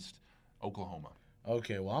against Oklahoma.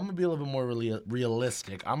 Okay, well, I'm going to be a little bit more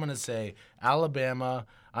realistic. I'm going to say Alabama.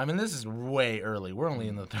 I mean, this is way early. We're only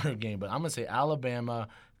in the third game, but I'm going to say Alabama,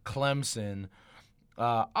 Clemson.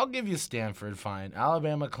 I'll give you Stanford, fine.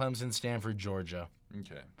 Alabama, Clemson, Stanford, Georgia.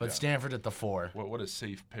 Okay. But yeah. Stanford at the 4. What a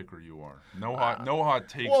safe picker you are. No hot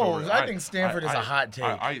takes. Whoa, over. I think Stanford is a hot take.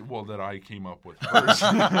 That I came up with first.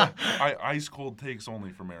 Ice cold takes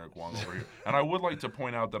only from Eric Wong over here. And I would like to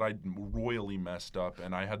point out that I royally messed up,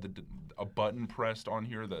 and I had a button pressed on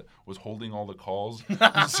here that was holding all the calls.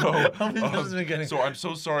 So I'm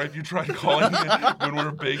so sorry if you tried calling me when we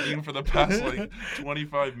were baking for the past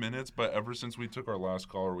 25 minutes. But ever since we took our last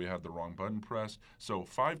caller, we had the wrong button pressed. So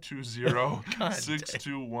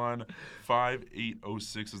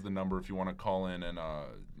 520-621-5806 is the number if you want to call in and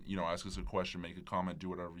ask us a question, make a comment, do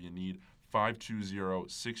whatever you need.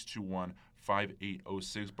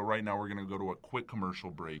 520-621-5806. But right now we're going to go to a quick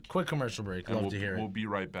commercial break. Love to hear it. We'll be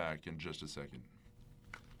right back in just a second.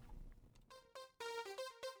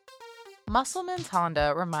 Musselman's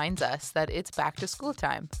Honda reminds us that it's back to school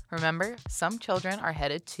time. Remember, some children are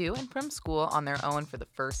headed to and from school on their own for the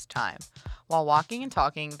first time. While walking and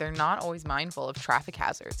talking, they're not always mindful of traffic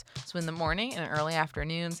hazards, so in the morning and early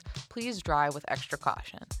afternoons, please drive with extra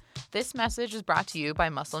caution. This message is brought to you by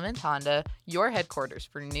Musselman's Honda, your headquarters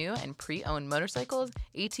for new and pre-owned motorcycles,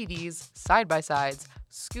 ATVs, side-by-sides,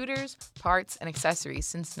 scooters, parts, and accessories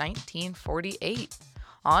since 1948.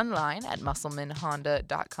 Online at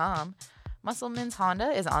musselmanhonda.com. Musselman's Honda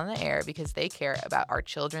is on the air because they care about our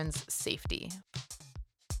children's safety.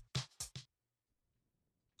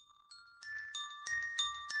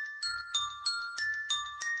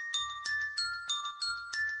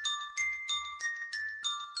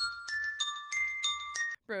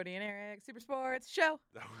 Brody and Eric, Super Sports Show.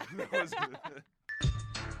 That was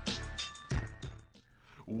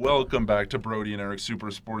Welcome back to Brody and Eric Super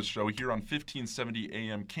Sports Show here on 1570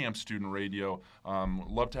 AM Camp Student Radio.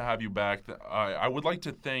 Love to have you back. I would like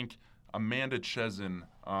to thank Amanda Chesin,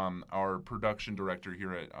 our production director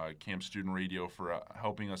here at Camp Student Radio, for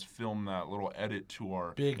helping us film that little edit to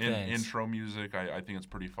our intro music. I think it's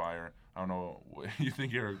pretty fire. I don't know what you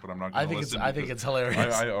think, Eric, but I'm not going to listen. I think it's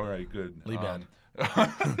hilarious. All right, good.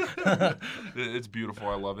 It's beautiful.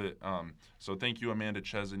 I love it. So thank you, Amanda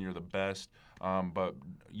Chesin. You're the best. But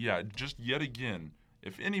yeah, just yet again,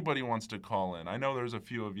 if anybody wants to call in, I know there's a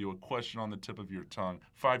few of you, a question on the tip of your tongue,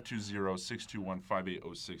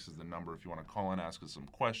 520-621-5806 is the number if you want to call in, ask us some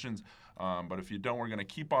questions. But if you don't, we're going to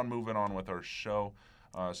keep on moving on with our show.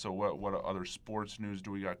 So what other sports news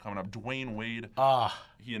do we got coming up? Dwayne Wade,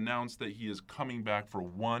 he announced that he is coming back for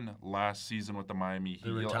one last season with the Miami Heat.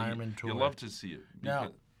 The retirement tour. You love to see it.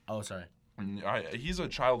 Sorry. He's a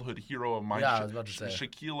childhood hero of mine. Yeah, I was about to say.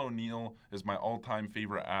 Shaquille O'Neal is my all-time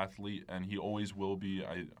favorite athlete, and he always will be,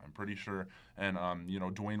 I'm pretty sure. And,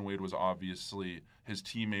 Dwayne Wade was obviously his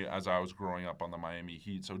teammate as I was growing up on the Miami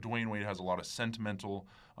Heat. So Dwayne Wade has a lot of sentimental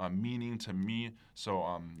meaning to me. So,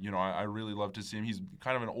 I really love to see him. He's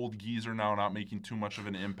kind of an old geezer now, not making too much of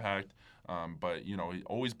an impact. But he's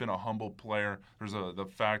always been a humble player. There's the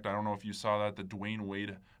fact, I don't know if you saw that Dwayne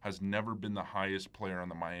Wade has never been the highest player on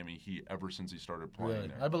the Miami Heat ever since he started playing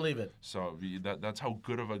there. I believe it. So that's how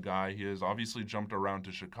good of a guy he is. Obviously jumped around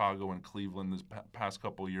to Chicago and Cleveland this past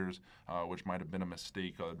couple of years, which might have been a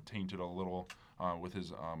mistake, tainted a little with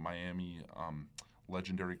his Miami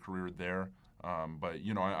legendary career there. But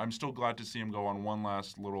I'm still glad to see him go on one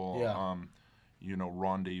last little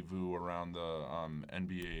rendezvous around the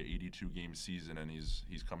NBA 82-game season, and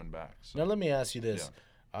he's coming back. So. Now let me ask you this.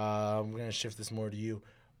 Yeah. I'm going to shift this more to you.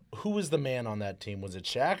 Who was the man on that team? Was it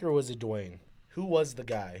Shaq or was it Dwayne? Who was the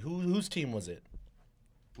guy? Whose team was it?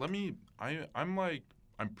 I'm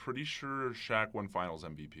pretty sure Shaq won Finals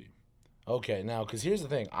MVP. Okay, now, because here's the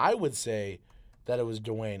thing. I would say that it was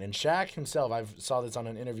Dwayne. And Shaq himself, I saw this on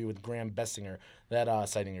an interview with Graham Bessinger, that,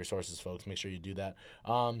 citing your sources, folks, make sure you do that,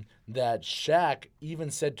 that Shaq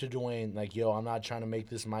even said to Dwayne, like, yo, I'm not trying to make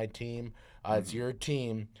this my team. It's your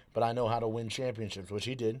team, but I know how to win championships, which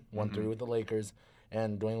he did, won 3 with the Lakers.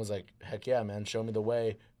 And Dwayne was like, heck yeah, man, show me the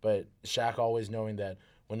way. But Shaq always knowing that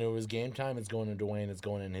when it was game time, it's going to Dwayne, it's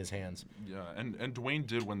going in his hands. Yeah, and Dwayne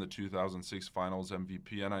did win the 2006 Finals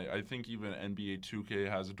MVP, and I think even NBA 2K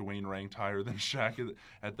has Dwayne ranked higher than Shaq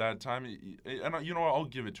at that time. And, I'll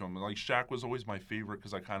give it to him. Like, Shaq was always my favorite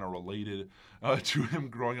because I kind of related to him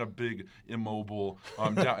growing up big, immobile,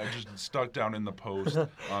 just stuck down in the post,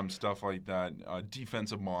 stuff like that.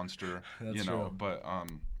 Defensive monster, That's true. But...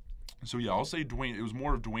 So yeah, I'll say Dwayne. It was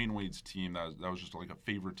more of Dwayne Wade's team. That was just like a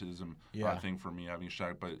favoritism thing for me having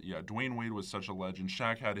Shaq. But yeah, Dwayne Wade was such a legend.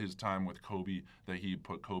 Shaq had his time with Kobe that he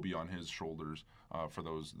put Kobe on his shoulders for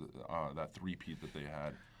that three-peat that they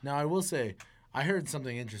had. Now I will say, I heard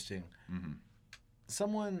something interesting. Mm-hmm.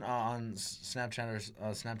 Someone on Snapchat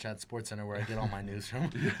or Snapchat Sports Center, where I get all my news from,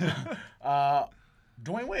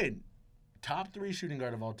 Dwayne Wade, top 3 shooting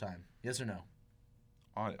guard of all time. Yes or no?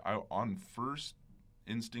 On first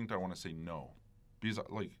instinct, I want to say no,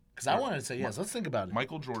 because I wanted to say yes. Let's think about it.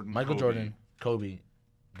 Michael Jordan, Kobe,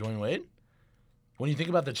 Dwayne Wade. When you think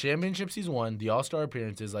about the championships he's won, the All-Star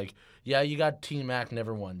appearances, you got T-Mac,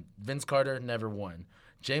 never won. Vince Carter, never won.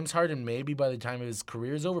 James Harden, maybe by the time his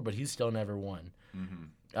career is over, but he's still never won.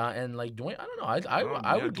 Mm-hmm. And Dwayne, I don't know.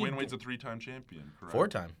 I would. Dwayne Wade's a 3-time champion, correct?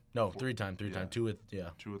 4-time. No, 3-time. 3-time. 2 with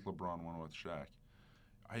 2 with LeBron, 1 with Shaq.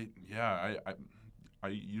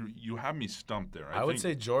 You have me stumped there. I would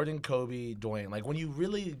say Jordan, Kobe, Dwayne. When you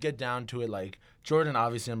really get down to it, Jordan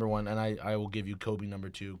obviously number 1, and I will give you Kobe number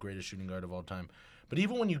 2, greatest shooting guard of all time. But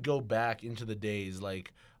even when you go back into the days,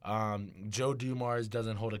 Joe Dumars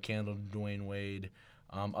doesn't hold a candle to Dwayne Wade.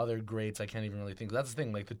 Other greats, I can't even really think. That's the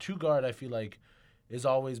thing. The 2 guard, I feel is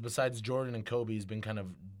always, besides Jordan and Kobe, has been kind of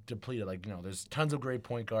depleted. There's tons of great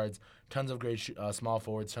point guards, tons of great small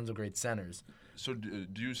forwards, tons of great centers. So do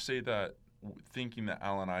you say that thinking that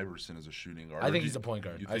Allen Iverson is a shooting guard? I think he's a point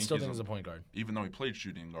guard. I still think he's a point guard. Even though he played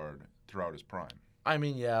shooting guard throughout his prime. I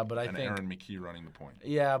mean, yeah, but and Aaron McKee running the point.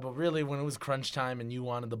 Yeah, but really, when it was crunch time and you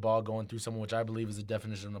wanted the ball going through someone, which I believe is the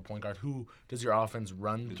definition of a point guard, who does your offense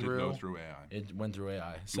run through? It did go through AI. It went through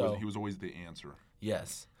AI. He was always the answer.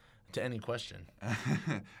 Yes, to any question,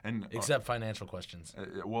 and except financial questions.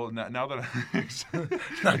 Now that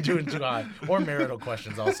not doing too hot, or marital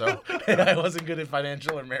questions also. I wasn't good at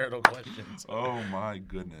financial or marital questions. Oh my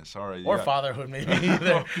goodness! All right. Or fatherhood, maybe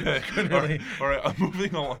either. Okay. All right. I'm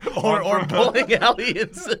moving along. Or bowling alley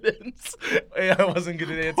incidents. I wasn't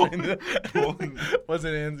good at answering.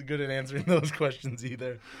 Wasn't good at answering those questions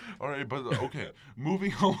either. All right, but okay.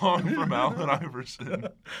 Moving along from Allen Iverson.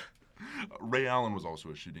 Ray Allen was also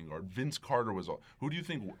a shooting guard. Vince Carter was. Who do you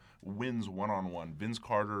think wins one-on-one, Vince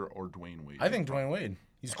Carter or Dwayne Wade? I think Dwayne Wade.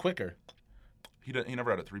 He's quicker. He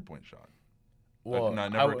never had a three-point shot. Well,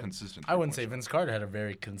 never a consistent. I wouldn't say Vince Carter had a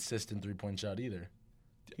very consistent three-point shot either.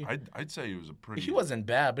 I'd say he was a pretty. He wasn't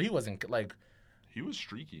bad, but he wasn't He was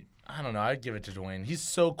streaky. I don't know. I'd give it to Dwayne. He's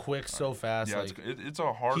so quick, so fast. Yeah, it's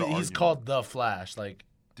a hard argument. He's called the Flash.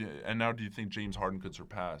 And now, do you think James Harden could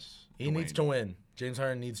surpass? He needs to win. James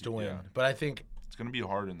Harden needs to win. Yeah. But I think it's going to be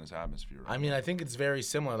hard in this atmosphere. Right? I mean, I think it's very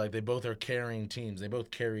similar. They both are carrying teams. They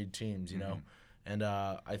both carried teams, you know. And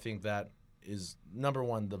I think that is number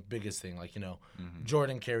one, the biggest thing.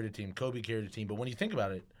 Jordan carried a team, Kobe carried a team. But when you think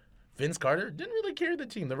about it, Vince Carter didn't really carry the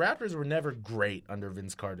team. The Raptors were never great under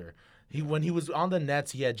Vince Carter. When he was on the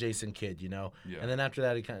Nets, he had Jason Kidd, you know. Yeah. And then after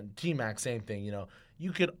that, he kind of T-Mac, same thing, you know.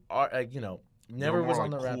 You could, never was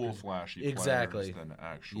on the Raptors. Cool, flashy exactly. Than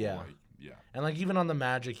actual, yeah. And even on the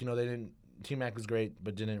Magic, they didn't. T-Mac was great,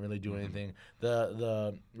 but didn't really do anything.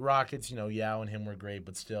 The Rockets, Yao and him were great,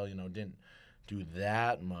 but still, didn't do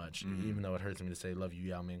that much. Even though it hurts me to say, love you,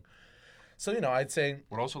 Yao Ming. So, I'd say.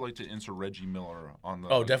 Would also like to insert Reggie Miller on the.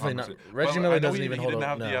 Oh, definitely not. Reggie Miller doesn't even hold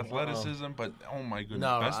up. He didn't have the athleticism, but oh my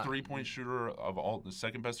goodness, best 3-point shooter of all, the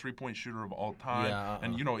second best 3-point shooter of all time. Yeah,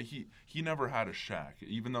 and he never had a Shaq.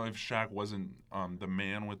 Even though if Shaq wasn't the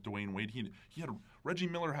man with Dwayne Wade, he had. Reggie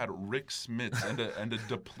Miller had Rick Smits and a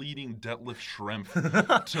depleting Detlef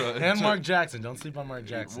Schrempf. Mark Jackson. Don't sleep on Mark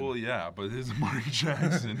Jackson. Well, yeah, but his Mark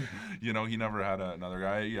Jackson, he never had another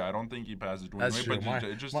guy. Yeah, I don't think he passes Dwayne Wade.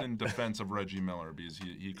 But just in defense of Reggie Miller, because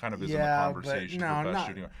he kind of is in the conversation for best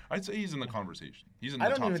shooting. I'd say he's in the conversation. He's in the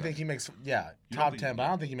top 10. I don't even think he makes, top 10, but I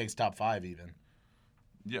don't think he makes top 5 even.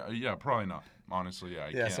 Yeah, probably not. Honestly,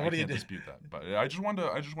 I can't dispute that. But I just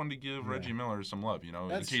wanted to give Reggie Miller some love, in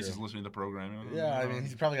case he's listening to the program. I mean,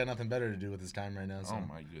 he's probably got nothing better to do with his time right now. So. Oh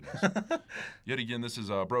my goodness! Yet again, this is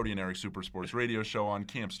Brody and Eric Super Sports Radio Show on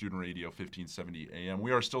Camp Student Radio, 1570 AM.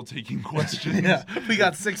 We are still taking questions. We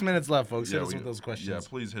got 6 minutes left, folks. Hit us with those questions. Yeah,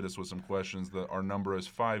 please hit us with some questions. Our number is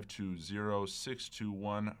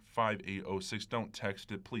 520-621-5806. Don't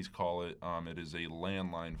text it. Please call it. It is a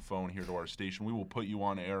landline phone here to our station. We will put you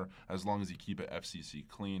on air as long as you keep it FCC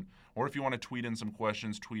clean. Or if you want to tweet in some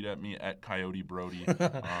questions, tweet at me at Coyote Brody.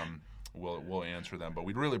 We'll answer them. But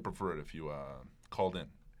we'd really prefer it if you called in.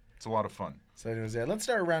 It's a lot of fun. So anyways, let's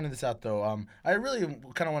start rounding this out, though. I really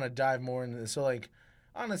kind of want to dive more into this. So,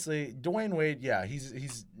 honestly, Dwayne Wade,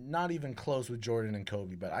 he's not even close with Jordan and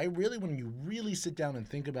Kobe. But when you really sit down and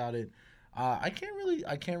think about it, I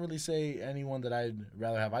can't really say anyone that I'd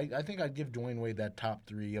rather have. I think I'd give Dwayne Wade that top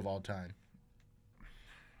 3 of all time.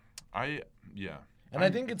 And I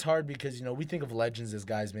think it's hard because, we think of legends as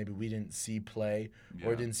guys maybe we didn't see play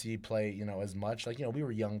or didn't see play, as much. Like, we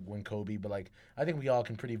were young when Kobe, but, like, I think we all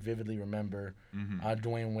can pretty vividly remember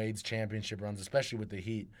Dwayne Wade's championship runs, especially with the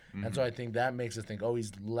Heat. And so I think that makes us think,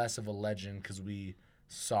 he's less of a legend because we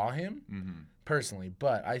saw him personally.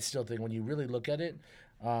 But I still think when you really look at it,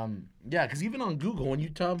 because even on Google, when you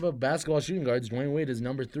talk about basketball shooting guards, Dwayne Wade is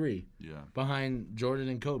number 3 behind Jordan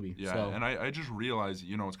and Kobe. Yeah, so. And I just realized,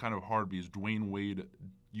 it's kind of hard because Dwayne Wade,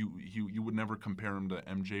 you would never compare him to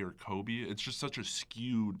MJ or Kobe. It's just such a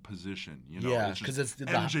skewed position, Yeah, it's because just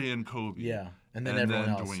it's MJ and Kobe. Yeah, and then everyone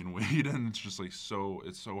else. Dwayne Wade, and it's just like it's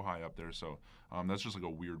so high up there. So that's just like a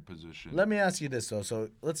weird position. Let me ask you this, though. So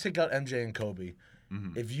let's take out MJ and Kobe.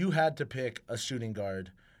 If you had to pick a shooting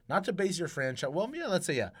guard, not to base your franchise, let's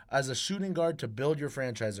say, as a shooting guard to build your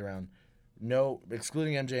franchise around,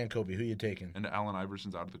 excluding MJ and Kobe, who you taking? And Allen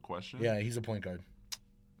Iverson's out of the question? Yeah, he's a point guard.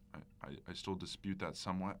 I still dispute that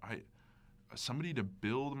somewhat. Somebody to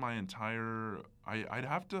build my entire, I'd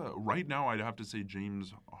have to say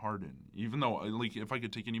James Harden. Even though, like, if I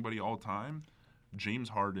could take anybody all time, James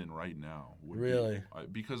Harden right now would really be,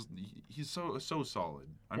 because he's so solid.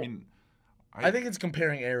 I think it's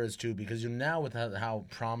comparing eras too, because now with how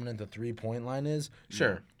prominent the 3-point line is,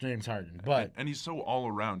 James Harden, but and he's so all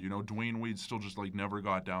around. Dwayne Wade still just like never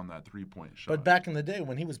got down that 3-point shot. But back in the day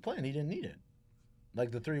when he was playing, he didn't need it.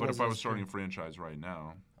 Like the 3. But if I was starting a franchise right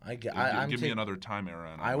now, give me another time era.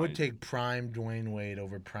 And I would take prime Dwayne Wade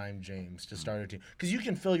over prime James to start a team, because you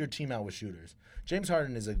can fill your team out with shooters. James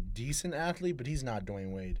Harden is a decent athlete, but he's not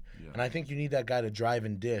Dwayne Wade. Yeah. And I think you need that guy to drive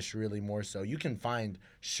and dish really more so. You can find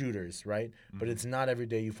shooters, right? But it's not every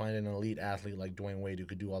day you find an elite athlete like Dwayne Wade who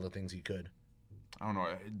could do all the things he could. I don't know.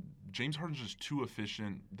 James Harden's just too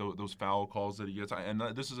efficient. Those foul calls that he gets.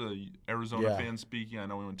 This is a Arizona fan speaking. I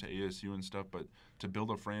know we went to ASU and stuff, but to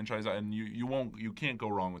build a franchise, and you can't go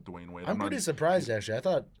wrong with Dwayne Wade. I'm pretty surprised actually.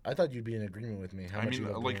 I thought you'd be in agreement with me.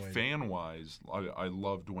 Fan wise, I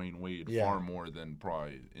love Dwayne Wade far more than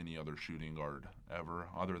probably any other shooting guard ever,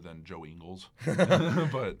 other than Joe Ingles.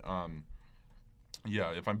 But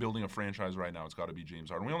if I'm building a franchise right now, it's got to be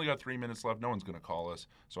James Harden. We only got 3 minutes left. No one's going to call us,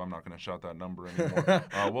 so I'm not going to shout that number anymore.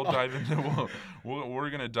 We're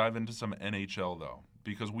going to dive into some NHL though,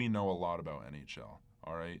 because we know a lot about NHL.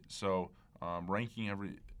 All right, so ranking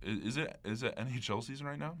is it NHL season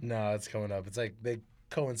right now? No, it's coming up. It's like they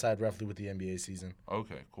coincide roughly with the NBA season.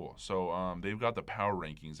 Okay, cool. So they've got the power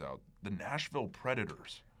rankings out. The Nashville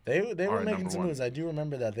Predators. They were making some moves. I do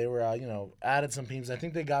remember that they were added some teams. I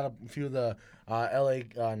think they got a few of the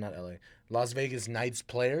Las Vegas Knights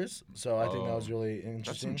players. So I think that was really interesting.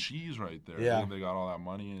 That's some cheese right there. Yeah, they got all that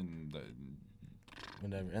money and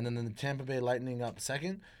whatever. And then the Tampa Bay Lightning up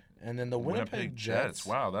second, and then the Winnipeg Jets.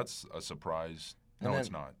 Wow, that's a surprise. No,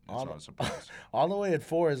 it's not. It's not a surprise. All the way at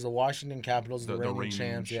 4 is the Washington Capitals, the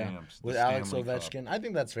reigning champs, with Alex Ovechkin. Cup. I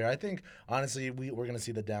think that's fair. I think, honestly, we're going to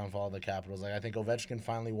see the downfall of the Capitals. Like, I think Ovechkin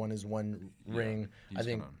finally won his one ring.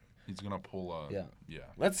 He's going to pull a... Yeah.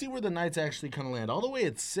 Let's see where the Knights actually kind of land. All the way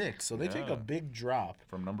at 6, so they take a big drop.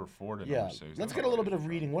 From number 4 to number 6. Let's get a little bit of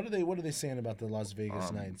reading. What are they saying about the Las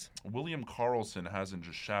Vegas Knights? William Karlsson hasn't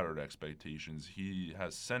just shattered expectations. He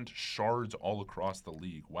has sent shards all across the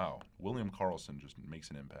league. Wow. William Karlsson just makes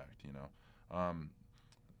an impact,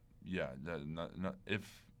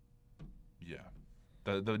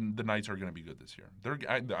 The Knights are going to be good this year.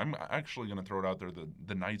 I'm actually going to throw it out there.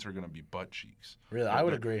 The Knights are going to be butt cheeks. Really, I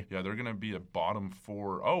would agree. Yeah, they're going to be a bottom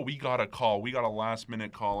 4. Oh, we got a call. We got a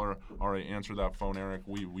last-minute caller. All right, answer that phone, Eric.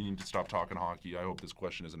 We need to stop talking hockey. I hope this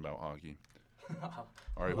question isn't about hockey.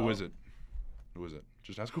 All right, who is it?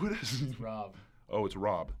 Just ask who it is. It's Rob. Oh, it's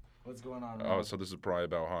Rob. What's going on, Rob? Oh, so this is probably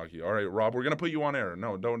about hockey. All right, Rob, we're going to put you on air.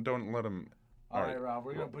 No, don't let him. All right, Rob,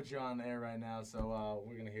 we're going to put you on air right now, so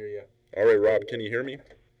we're going to hear you. All right, Rob, can you hear me?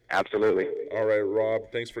 Absolutely. All right, Rob,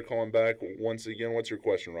 thanks for calling back. Once again, what's your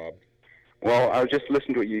question, Rob? Well, I was just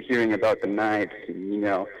listening to what you're hearing about the Knights.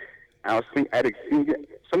 I was thinking,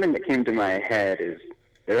 something that came to my head is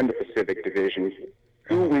they're in the Pacific Division.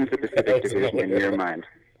 Who wins the Pacific Division in your mind?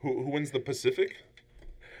 Who wins the Pacific?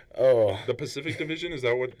 Oh. The Pacific Division? Is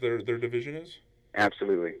that what their division is?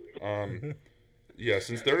 Absolutely. Yeah,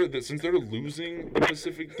 since they're losing the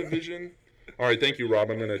Pacific Division. All right, thank you,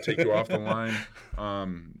 Rob. I'm going to take you off the line.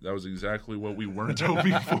 That was exactly what we weren't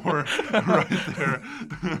hoping for right there.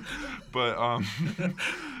 But,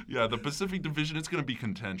 the Pacific Division, it's going to be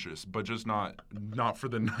contentious, but just not for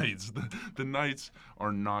the Knights. The Knights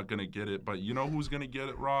are not going to get it. But you know who's going to get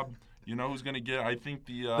it, Rob? You know who's going to get? I think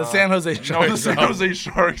The San Jose Sharks. No, the San Jose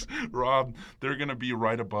Sharks, Rob. They're going to be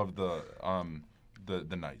right above the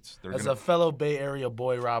Knights. As a fellow Bay Area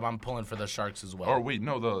boy, Rob, I'm pulling for the Sharks as well. Oh wait,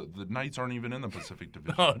 no, the Knights aren't even in the Pacific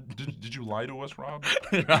Division. Oh. Did you lie to us, Rob?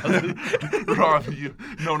 Rob,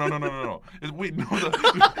 No. Wait, no.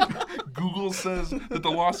 Google says that the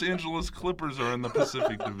Los Angeles Clippers are in the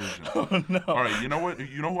Pacific Division. Oh, no. All right, you know what?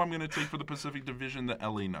 You know who I'm going to take for the Pacific Division? The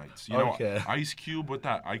LA Knights. You know, Okay. Ice Cube with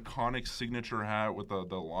that iconic signature hat with the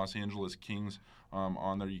Los Angeles Kings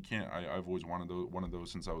on there. You can't. I've always wanted one of those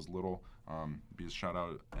since I was little. Because shout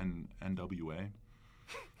out NWA.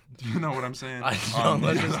 Do you know what I'm saying? I don't.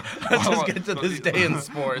 Let's just get to this day in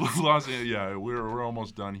sports. Yeah, we're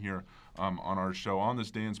almost done here on our show on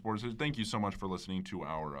this day in sports. Thank you so much for listening to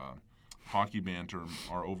our hockey banter,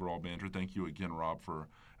 our overall banter. Thank you again, Rob, for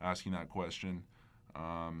asking that question.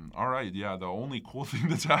 All right, yeah, the only cool thing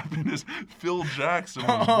that's happened is Phil Jackson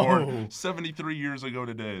was born 73 years ago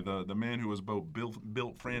today. The man who has both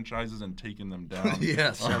built franchises and taken them down.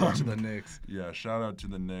 Yeah, shout out to the Knicks. Yeah, shout out to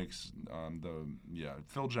the Knicks.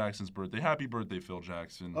 Phil Jackson's birthday. Happy birthday, Phil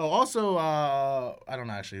Jackson. Oh, also, I don't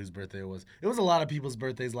know actually whose birthday it was. It was a lot of people's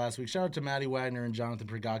birthdays last week. Shout out to Maddie Wagner and Jonathan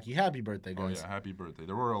Prigaki. Happy birthday, guys. Oh, yeah, happy birthday.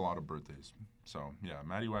 There were a lot of birthdays. So, yeah,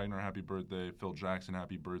 Maddie Wagner, happy birthday. Phil Jackson,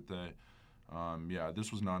 happy birthday.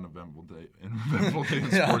 This was not an eventful day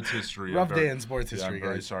in sports history. Rough day in sports history, I'm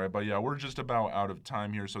very guys. sorry. But, yeah, we're just about out of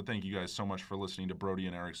time here. So thank you guys so much for listening to Brody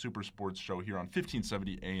and Eric Super Sports Show here on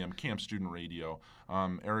 1570 AM Camp Student Radio.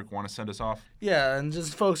 Eric, want to send us off? Yeah, and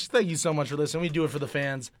just, folks, thank you so much for listening. We do it for the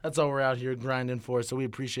fans. That's all we're out here grinding for, so we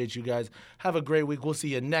appreciate you guys. Have a great week. We'll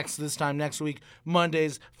see you this time next week,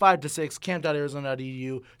 Mondays, 5 to 6,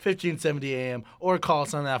 camp.arizona.edu, 1570 AM, or call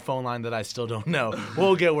us on that phone line that I still don't know.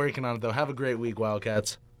 We'll get working on it, though. Have a great week,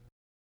 Wildcats.